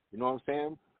 You know what I'm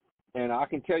saying? And I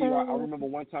can tell you, I remember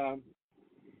one time.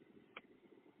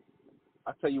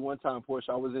 I tell you one time, Porsche,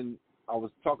 I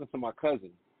was talking to my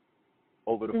cousin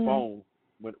over the phone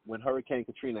when Hurricane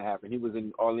Katrina happened. He was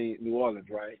in New Orleans,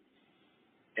 right?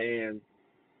 And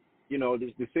you know,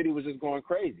 the city was just going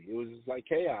crazy. It was just like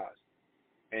chaos.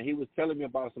 And he was telling me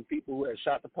about some people who had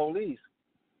shot the police.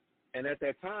 And at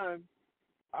that time,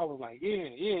 I was like, yeah,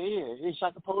 they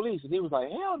shot the police. And he was like,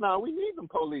 hell no, we need them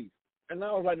police. And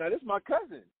I was like, no, this is my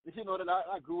cousin, you know, that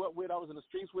I grew up with. I was in the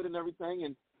streets with and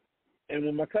everything. And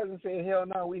when my cousin said, hell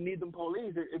no, we need them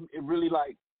police, it really,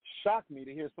 like, shocked me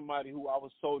to hear somebody who I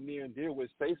was so near and dear with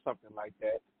say something like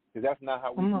that, because that's not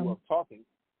how we grew up talking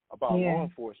about law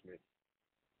enforcement.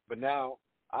 But now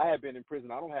I have been in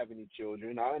prison. I don't have any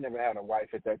children. I never had a wife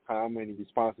at that time, any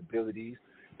responsibilities.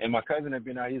 And my cousin had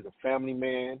been out. He's a family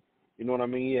man. You know what I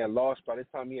mean? He had lost, by this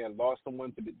time he had lost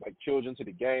someone to children to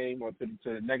the game or to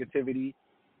negativity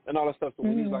and all that stuff. So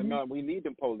when he was like, man, we need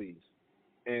them police.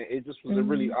 And it just was a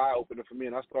really eye-opener for me,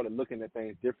 and I started looking at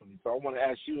things differently. So I want to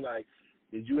ask you, like,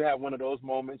 did you have one of those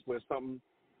moments where something,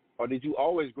 or did you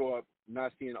always grow up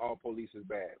not seeing all police as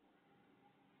bad?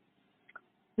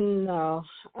 No.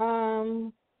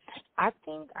 I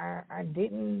think I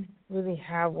didn't really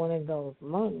have one of those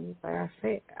moments. Like I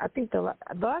said, I think the last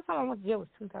time I went to jail was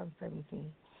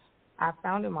 2017. I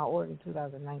founded my org in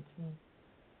 2019.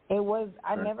 It was,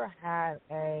 I never had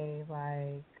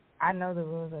I know the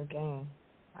rules of the game.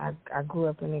 I grew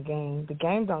up in the game. The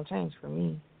game don't change for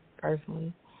me,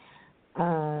 personally.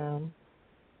 And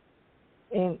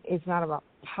it's not about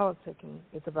politicking.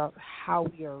 It's about how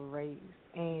we are raised.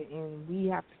 And we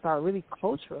have to start really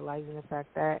culturalizing the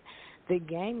fact that the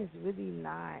game is really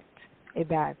not a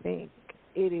bad thing.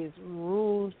 It is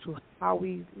rules to how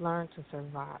we learn to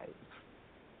survive.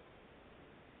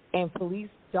 And police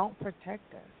don't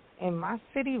protect us. In my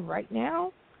city right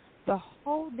now, the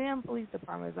whole damn police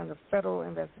department is under federal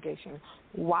investigation.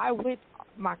 Why would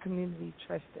my community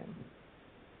trust them?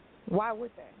 Why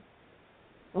would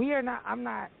they? We are not,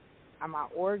 my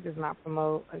org does not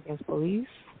promote against police.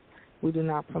 We do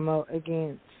not promote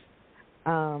against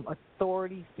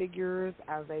authority figures,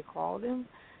 as they call them.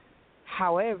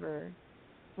 However,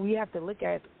 we have to look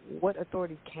at what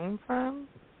authority came from,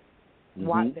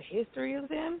 what the history of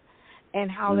them, and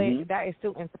how that is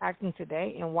still impacting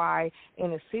today, and why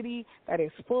in a city that is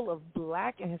full of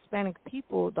black and Hispanic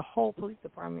people, the whole police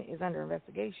department is under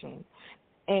investigation.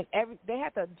 And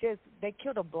they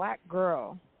killed a black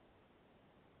girl,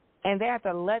 and they have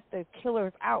to let the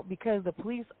killers out because the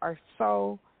police are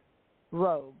so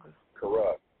rogue.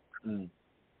 corrupt. Mm.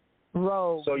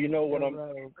 Rogue. So you know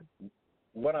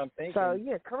what I'm thinking. So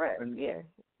yeah, correct. Yeah.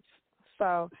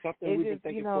 So something we've been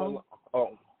thinking for.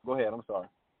 Oh, go ahead. I'm sorry.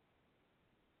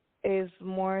 It's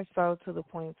more so to the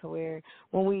point to where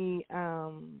when we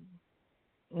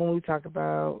talk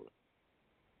about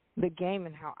the game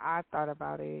and how I thought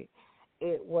about it,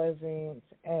 it wasn't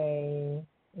a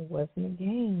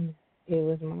game. It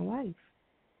was my life.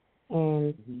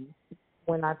 And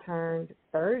when I turned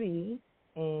 30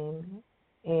 and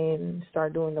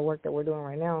started doing the work that we're doing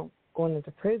right now, going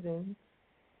into prison,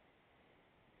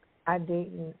 I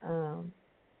didn't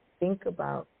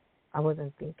I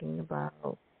wasn't thinking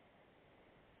about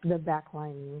the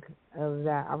backlining of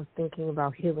that. I was thinking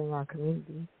about healing our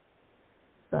community.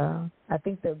 So I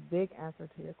think the big answer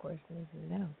to your question is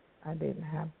no. I didn't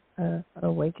have an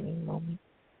awakening moment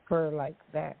for like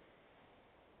that.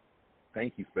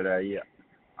 Thank you for that. Yeah,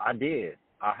 I did.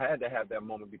 I had to have that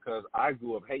moment because I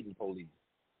grew up hating police.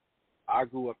 I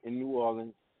grew up in New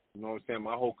Orleans. You know what I'm saying?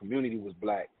 My whole community was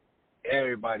black.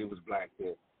 Everybody was black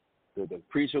there. The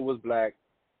preacher was black.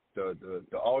 The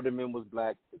alderman was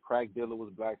black. The crack dealer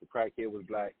was black. The crackhead was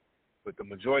black. But the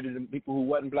majority of the people who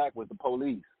wasn't black was the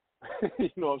police. You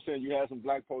know what I'm saying? You had some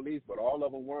black police, but all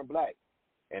of them weren't black.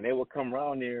 And they would come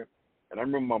around there. And I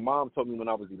remember my mom told me when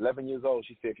I was 11 years old,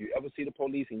 she said, if you ever see the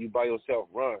police and you by yourself,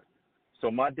 run.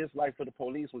 So my dislike for the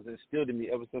police was instilled in me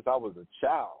ever since I was a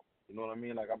child. You know what I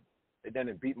mean? Like, they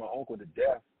done beat my uncle to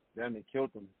death. Then they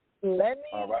killed him right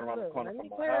around the corner from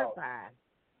my house.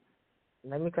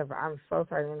 Let me clarify. I'm so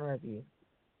sorry to interrupt you.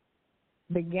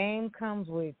 The game comes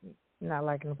with not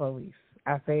liking the police.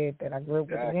 I said that I grew up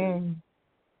with the game.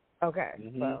 Okay,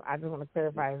 so I just want to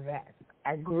clarify that.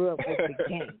 I grew up with the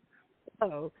game.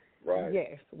 So,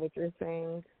 yes, what you're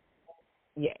saying,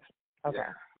 yes. Okay.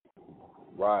 Yeah.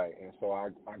 Right, and so I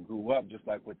grew up just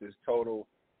like with this total,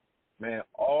 man,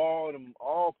 all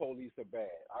police are bad.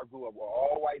 I grew up where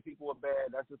all white people are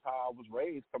bad. That's just how I was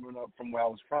raised coming up from where I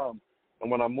was from. And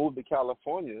when I moved to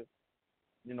California,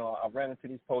 you know, I ran into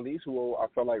these police who I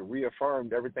felt like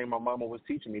reaffirmed everything my mama was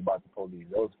teaching me about the police.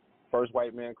 That was first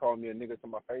white man called me a nigga to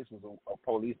my face was a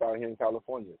police out here in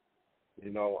California.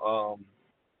 You know,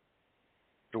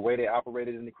 the way they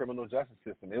operated in the criminal justice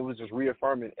system. It was just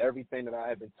reaffirming everything that I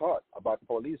had been taught about the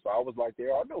police. So I was like,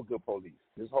 there are no good police.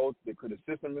 The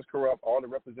system is corrupt. All the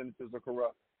representatives are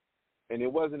corrupt. And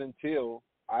it wasn't until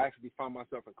I actually found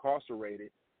myself incarcerated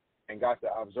and got to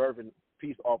observing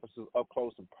peace officers up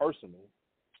close and personal,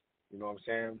 you know what I'm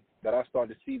saying, that I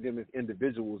started to see them as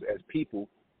individuals, as people,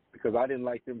 because I didn't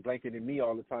like them blanketing me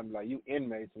all the time, like, you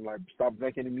inmates. I'm like, stop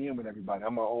blanketing me in with everybody.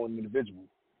 I'm my own individual.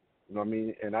 You know what I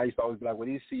mean? And I used to always be like, well,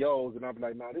 these COs, and I'd be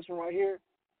like, nah, this one right here,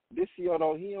 this CO,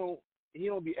 though, he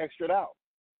don't be extra'd out.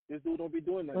 This dude don't be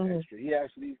doing nothing extra. He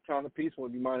actually kind of peaceful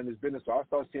and be minding his business. So I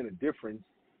started seeing a difference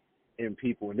in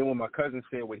people. And then when my cousin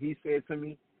said what he said to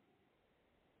me,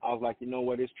 I was like, you know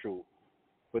what, it's true.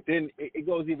 But then it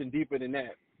goes even deeper than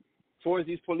that. As far as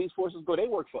these police forces go, they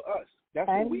work for us. That's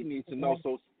what we need to know.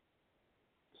 So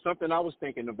something I was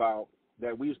thinking about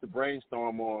that we used to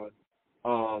brainstorm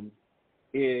on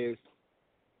is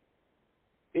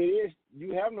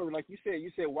you have no, like you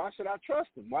said, why should I trust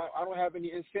them? Why I don't have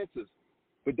any incentives?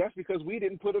 But that's because we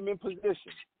didn't put them in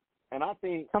position. And I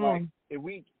think if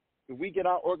we get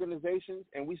our organizations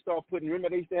and we start putting, remember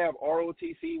they used to have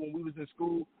ROTC when we was in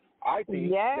school. I think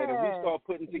that if we start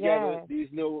putting together these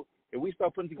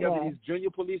junior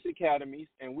police academies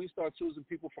and we start choosing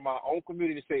people from our own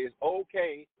community to say it's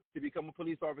okay to become a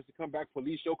police officer, to come back,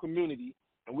 police your community,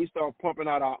 and we start pumping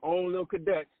out our own little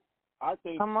cadets, I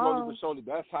think slowly but surely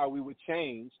that's how we would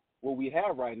change what we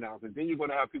have right now. Because then you're going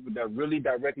to have people that really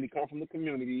directly come from the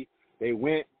community. They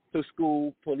went to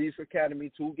school, police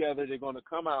academy together. They're going to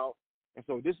come out. And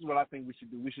so this is what I think we should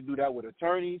do. We should do that with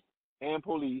attorneys and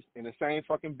police in the same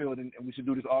fucking building, and we should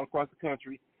do this all across the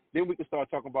country. Then we can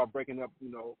start talking about breaking up,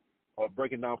 or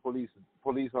breaking down police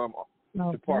departments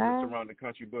around the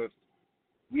country. But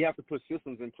we have to put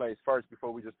systems in place first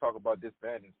before we just talk about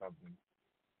disbanding something.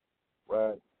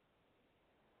 Right.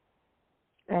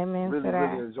 Amen really, to that.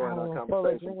 Really enjoying our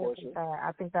conversation, Porshe.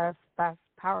 I think that's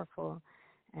powerful.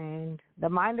 And the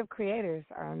mind of creators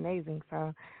are amazing.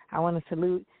 So I want to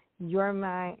salute your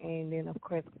mind, and then, of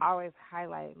course, always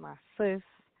highlight my sis,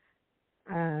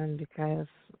 because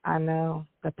I know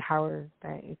the power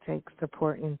that it takes to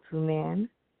pour into men.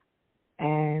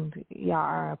 And y'all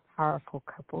are a powerful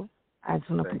couple. I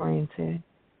just want to pour into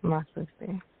my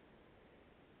sister.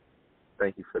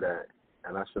 Thank you for that.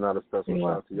 And I should not have special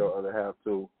shout out to your other half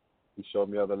too. He showed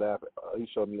me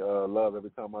love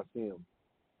every time I see him.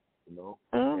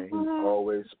 And he's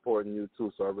always supporting you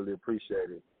too. So I really appreciate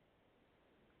it.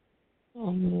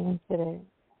 Amen to that.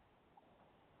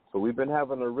 So we've been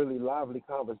having a really lively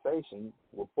conversation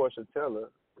with Porshe Taylor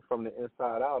from the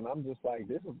inside out, and I'm just like,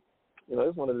 this is,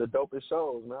 it's one of the dopest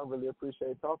shows, man. I really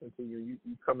appreciate talking to you. You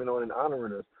coming on and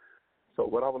honoring us. So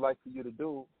what I would like for you to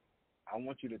do, I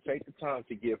want you to take the time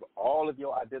to give all of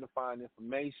your identifying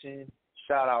information,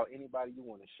 shout out anybody you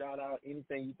want to shout out,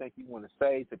 anything you think you want to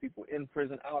say to people in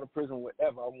prison, out of prison,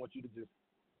 whatever. I want you to just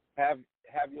have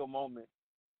your moment,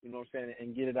 you know what I'm saying,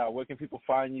 and get it out. Where can people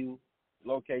find you,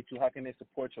 locate you? How can they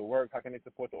support your work? How can they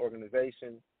support the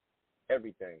organization?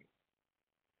 Everything.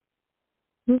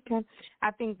 Okay.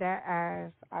 I think that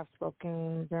as I've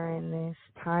spoken during this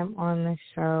time on the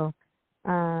show,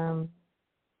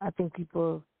 I think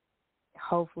people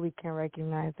hopefully can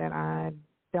recognize that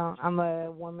I'm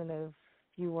a woman of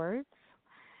few words,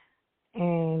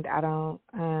 and I don't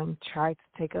try to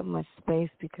take up much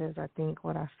space because I think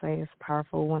what I say is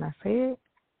powerful when I say it.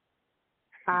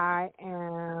 I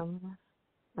am,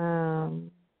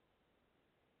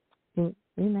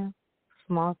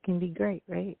 small can be great,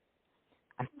 right?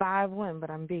 I'm 5'1", but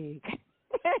I'm big.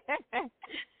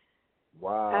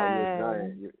 Wow,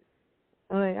 you're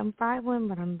giant. I'm 5'1",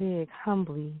 but I'm big,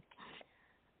 humbly.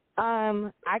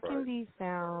 I can be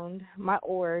found, my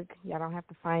org, y'all don't have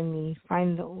to find me,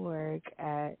 find the org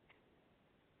at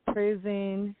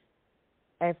prisonftio_.inc,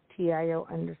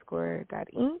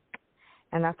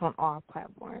 and that's on all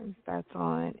platforms. That's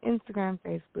on Instagram,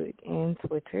 Facebook, and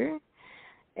Twitter.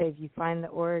 If you find the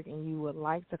org and you would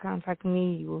like to contact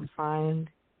me, you will find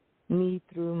me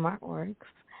through my orgs.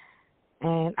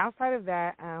 And outside of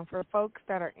that, for folks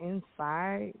that are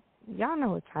inside, y'all know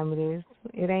what time it is.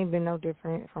 It ain't been no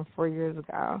different from 4 years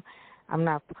ago. I'm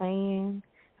not playing.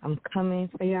 I'm coming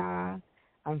for y'all.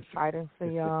 I'm fighting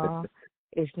for y'all.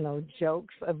 It's no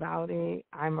jokes about it.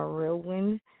 I'm a real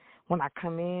one. When I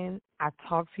come in, I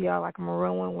talk to y'all like I'm a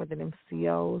real one, whether them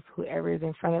COs, whoever is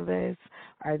in front of us,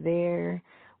 are there.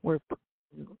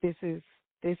 This is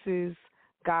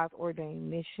God's ordained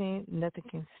mission. Nothing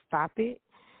can stop it.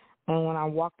 And when I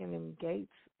walk in them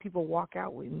gates, people walk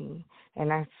out with me,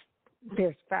 and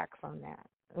there's facts on that.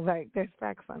 There's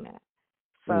facts on that.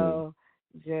 So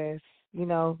just,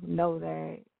 know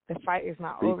that the fight is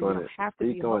not over. You don't have to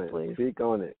be hopeless. Speak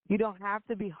on it. You don't have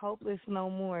to be hopeless no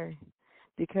more,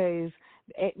 because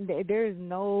there is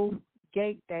no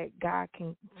gate that God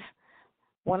can.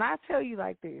 When I tell you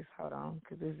like this, hold on,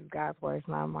 because this is God's words,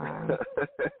 not mine.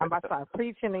 I'm about to start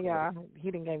preaching to y'all.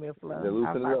 He didn't give me a flow.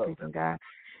 I'll start preaching God.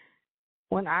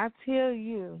 When I tell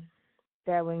you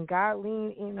that when God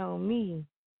leaned in on me,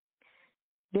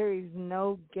 there is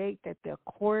no gate that the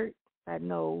court, that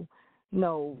no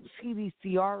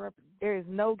CBCR, there is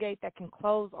no gate that can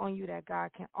close on you that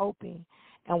God can open.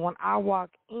 And when I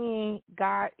walk in,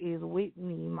 God is with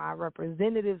me. My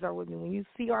representatives are with me. When you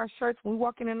see our shirts, when we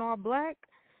walking in all black,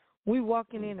 we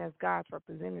walking in as God's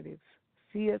representatives.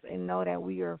 See us and know that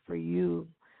we are for you.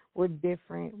 We're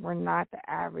different. We're not the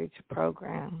average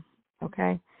program.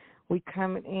 Okay, we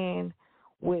coming in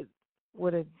with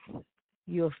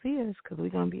you'll see us because we're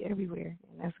gonna be everywhere,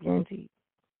 and that's guaranteed.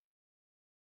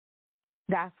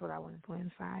 That's what I want to put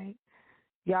inside.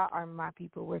 Y'all are my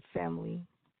people. We're family.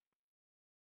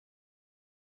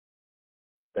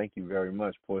 Thank you very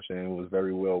much, Porshe, and it was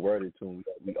very well worded too.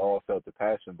 We all felt the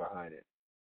passion behind it.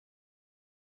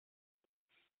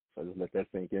 So just let that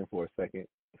sink in for a second.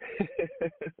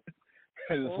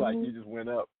 It's like you just went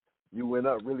up. You went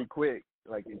up really quick.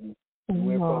 Like you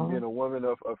went from being a woman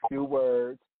of a few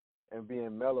words and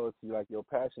being mellow to like your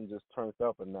passion just turned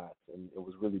up a notch, and it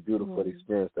was really beautiful to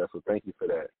experience that. So thank you for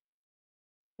that.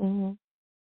 Mm-hmm.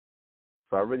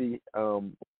 So I really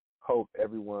hope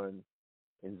everyone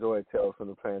enjoyed Tales from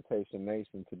the Plantation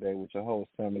Nation today with your host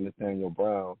Samuel Nathaniel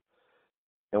Brown.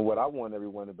 And what I want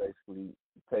everyone to basically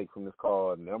take from this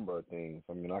call, a number of things.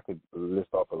 I mean, I could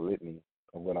list off a litany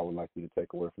of what I would like you to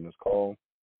take away from this call.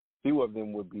 Few of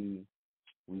them would be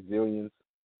resilience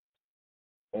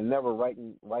and never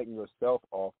writing yourself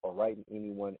off or writing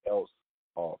anyone else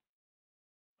off.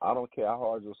 I don't care how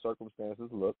hard your circumstances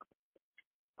look.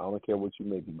 I don't care what you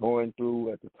may be going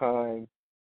through at the time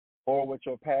or what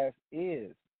your past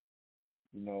is.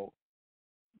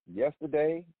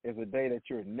 Yesterday is a day that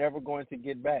you're never going to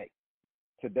get back.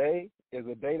 Today is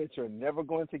a day that you're never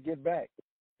going to get back.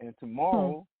 And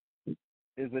tomorrow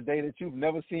is a day that you've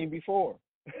never seen before.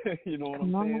 You know what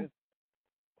I'm saying?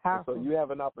 So you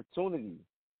have an opportunity,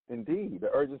 indeed,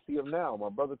 the urgency of now. My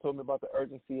brother told me about the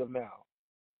urgency of now.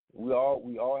 We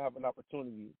all have an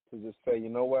opportunity to just say, you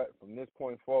know what, from this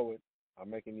point forward, I'm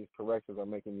making these corrections, I'm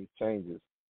making these changes.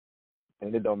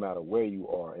 And it don't matter where you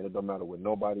are, and it don't matter what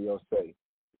nobody else say.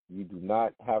 You do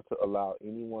not have to allow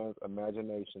anyone's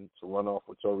imagination to run off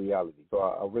with your reality. So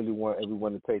I really want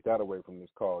everyone to take that away from this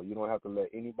call. You don't have to let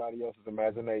anybody else's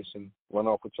imagination run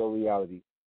off with your reality.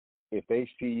 If they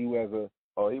see you as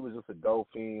he was just a dope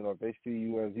fiend, or if they see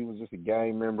you as he was just a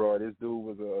gang member, or this dude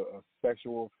was a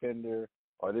sexual offender,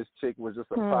 or this chick was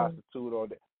just a prostitute, or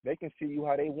they can see you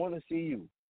how they want to see you.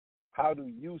 How do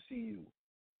you see you?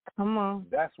 Come on.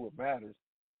 That's what matters.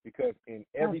 Because in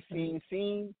every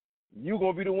scene, you're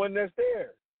going to be the one that's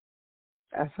there.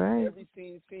 That's right. Every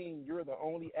scene, you're the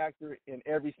only actor in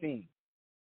every scene.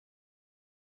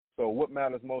 So what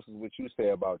matters most is what you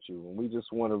say about you. And we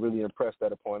just want to really impress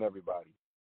that upon everybody.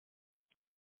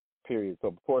 Period.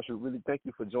 So, Porshe, really thank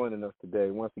you for joining us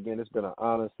today. Once again, it's been an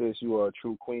honor, sis. You are a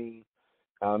true queen.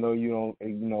 I know you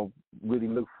don't, really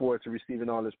look forward to receiving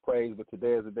all this praise, but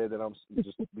today is the day that we're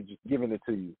just giving it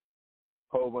to you.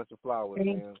 Whole bunch of flowers,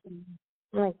 man.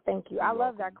 Thank you. I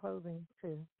love that closing,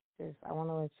 too. Just, I want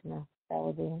to let you know that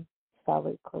was a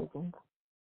solid closing.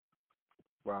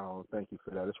 Wow, thank you for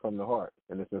that. It's from the heart,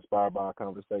 and it's inspired by our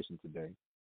conversation today.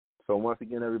 So once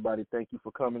again, everybody, thank you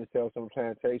for coming to Tales from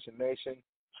Plantation Nation.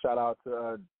 Shout out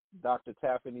to Dr.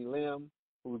 Taffany Lim,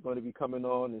 who's going to be coming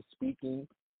on and speaking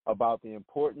about the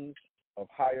importance of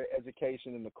higher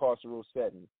education in the carceral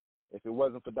setting. If it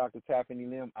wasn't for Dr. Taffany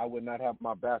Lim, I would not have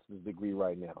my bachelor's degree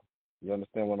right now. You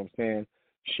understand what I'm saying?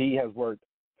 She has worked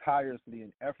tirelessly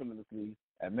and effortlessly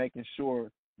at making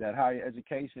sure that higher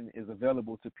education is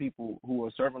available to people who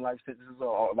are serving life sentences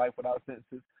or life without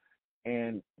sentences.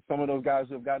 And some of those guys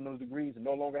who have gotten those degrees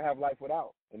no longer have life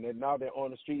without. And then now they're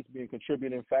on the streets being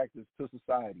contributing factors to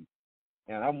society.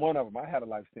 And I'm one of them. I had a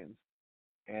life sentence.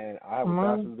 And I have a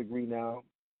bachelor's degree now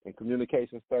in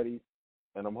communication studies.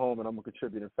 And I'm home and I'm a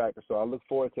contributing factor. So I look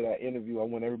forward to that interview. I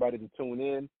want everybody to tune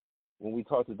in when we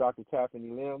talk to Dr. Taffany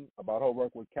Lim about her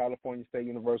work with California State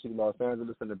University, Los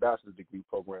Angeles, and the bachelor's degree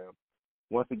program.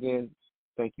 Once again,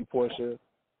 thank you, Porshe.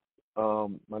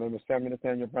 My name is Samuel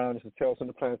Nathaniel Brown. This is Tales from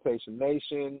the Plantation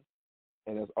Nation.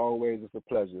 And as always, it's a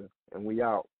pleasure. And we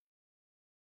out.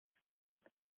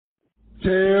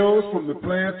 Tales from the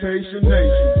Plantation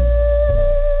Nation.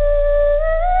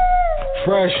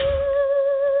 Fresh.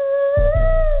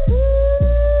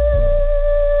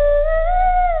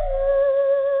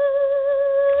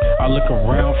 I look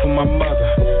around for my mother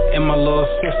and my little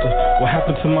sister. What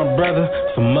happened to my brother?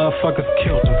 Some motherfuckers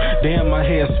killed him. Damn, my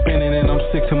head's spinning and I'm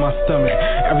sick to my stomach.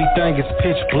 Everything is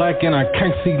pitch black and I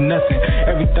can't see nothing.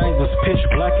 Everything was pitch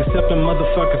black except the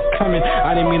motherfuckers coming.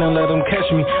 I didn't mean to let them catch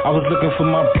me. I was looking for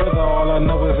my brother. All I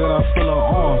know is that I feel an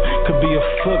arm. Could be a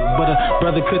foot, but a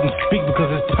brother couldn't speak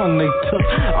because his tongue they took.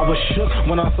 I was shook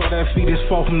when I saw that fetus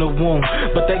fall from the womb.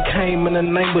 But they came in the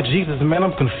name of Jesus, man,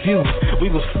 I'm confused. We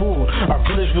was fooled. Our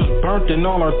village was burnt and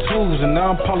all our tools. And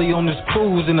now I'm probably on this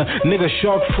cruise in a nigga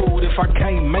shark food if I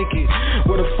can't make it.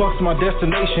 Where the fuck's my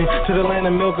destination? To the land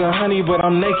of milk and honey, but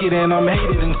I'm naked and I'm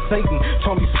hated. And Satan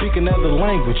told me speak another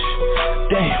language.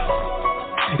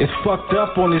 Damn, it's fucked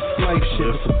up on this slave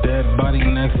shit. It's a dead body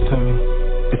next to me.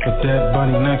 It's a dead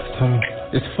body next to me.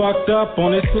 It's fucked up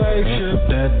on this slave shit. It's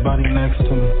a dead body next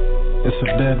to me. It's a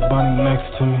dead body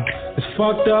next to me. It's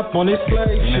fucked up on this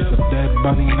slave shit. It's a dead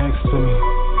body next to me.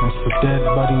 It's a dead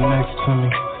body next to me.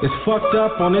 It's fucked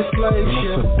up on this slave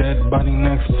ship. It's a dead body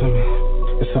next to me.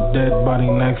 It's a dead body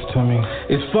next to me.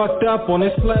 It's fucked up on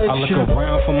this slave ship. I look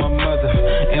around for my mother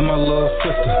and my little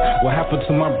sister. What happened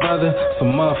to my brother?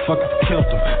 Some motherfuckers killed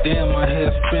him. Damn, my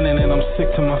head's spinning and I'm sick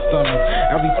to my stomach.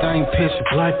 Everything pitch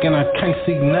black and I can't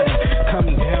see nothing.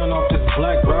 Coming down off this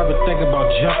black, bro, I've been thinking about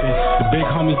jumping. The big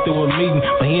homie threw a meeting,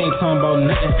 but he ain't talking about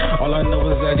nothing. All I know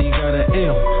is that he got an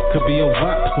L. Could be a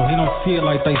WAP, so he don't see it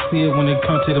like they see it when it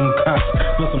comes to them cops.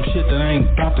 But some shit that ain't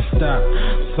about to stop.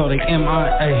 So they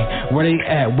MIA, where they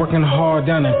at? Working hard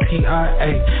down in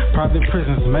PIA. Private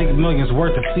prisons make millions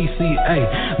worth of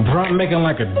CCA. Bro, I'm making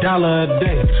like $1 a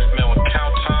day. Man, when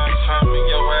count time and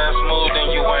your ass move, then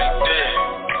you ain't dead.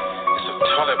 It's a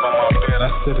toilet by my bed. I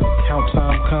said if count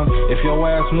time come, if your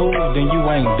ass move, then you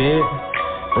ain't dead.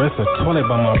 Bro, it's a toilet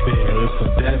by my bed. It's a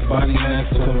dead body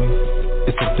next to me.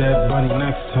 It's a dead body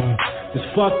next to me. It's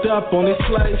fucked up on this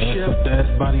slave ship. It's a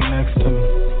dead body next to me.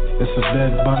 It's a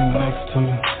dead body next to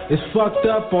me. It's fucked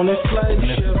up on this slave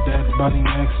ship. It's a dead body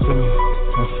next to me.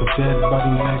 It's a dead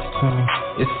body next to me.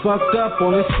 It's fucked up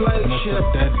on this slave ship. It's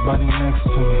a dead body next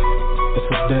to me. It's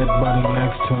a dead body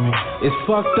next to me. It's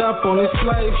fucked up on this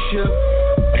slave ship.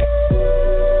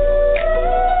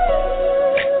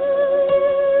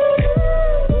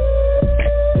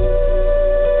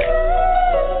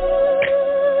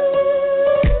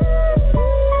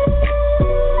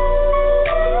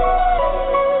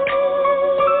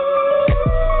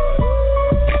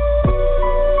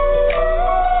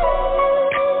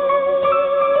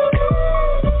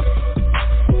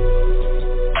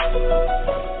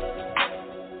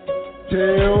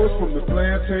 Tales from the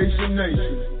Plantation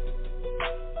Nation.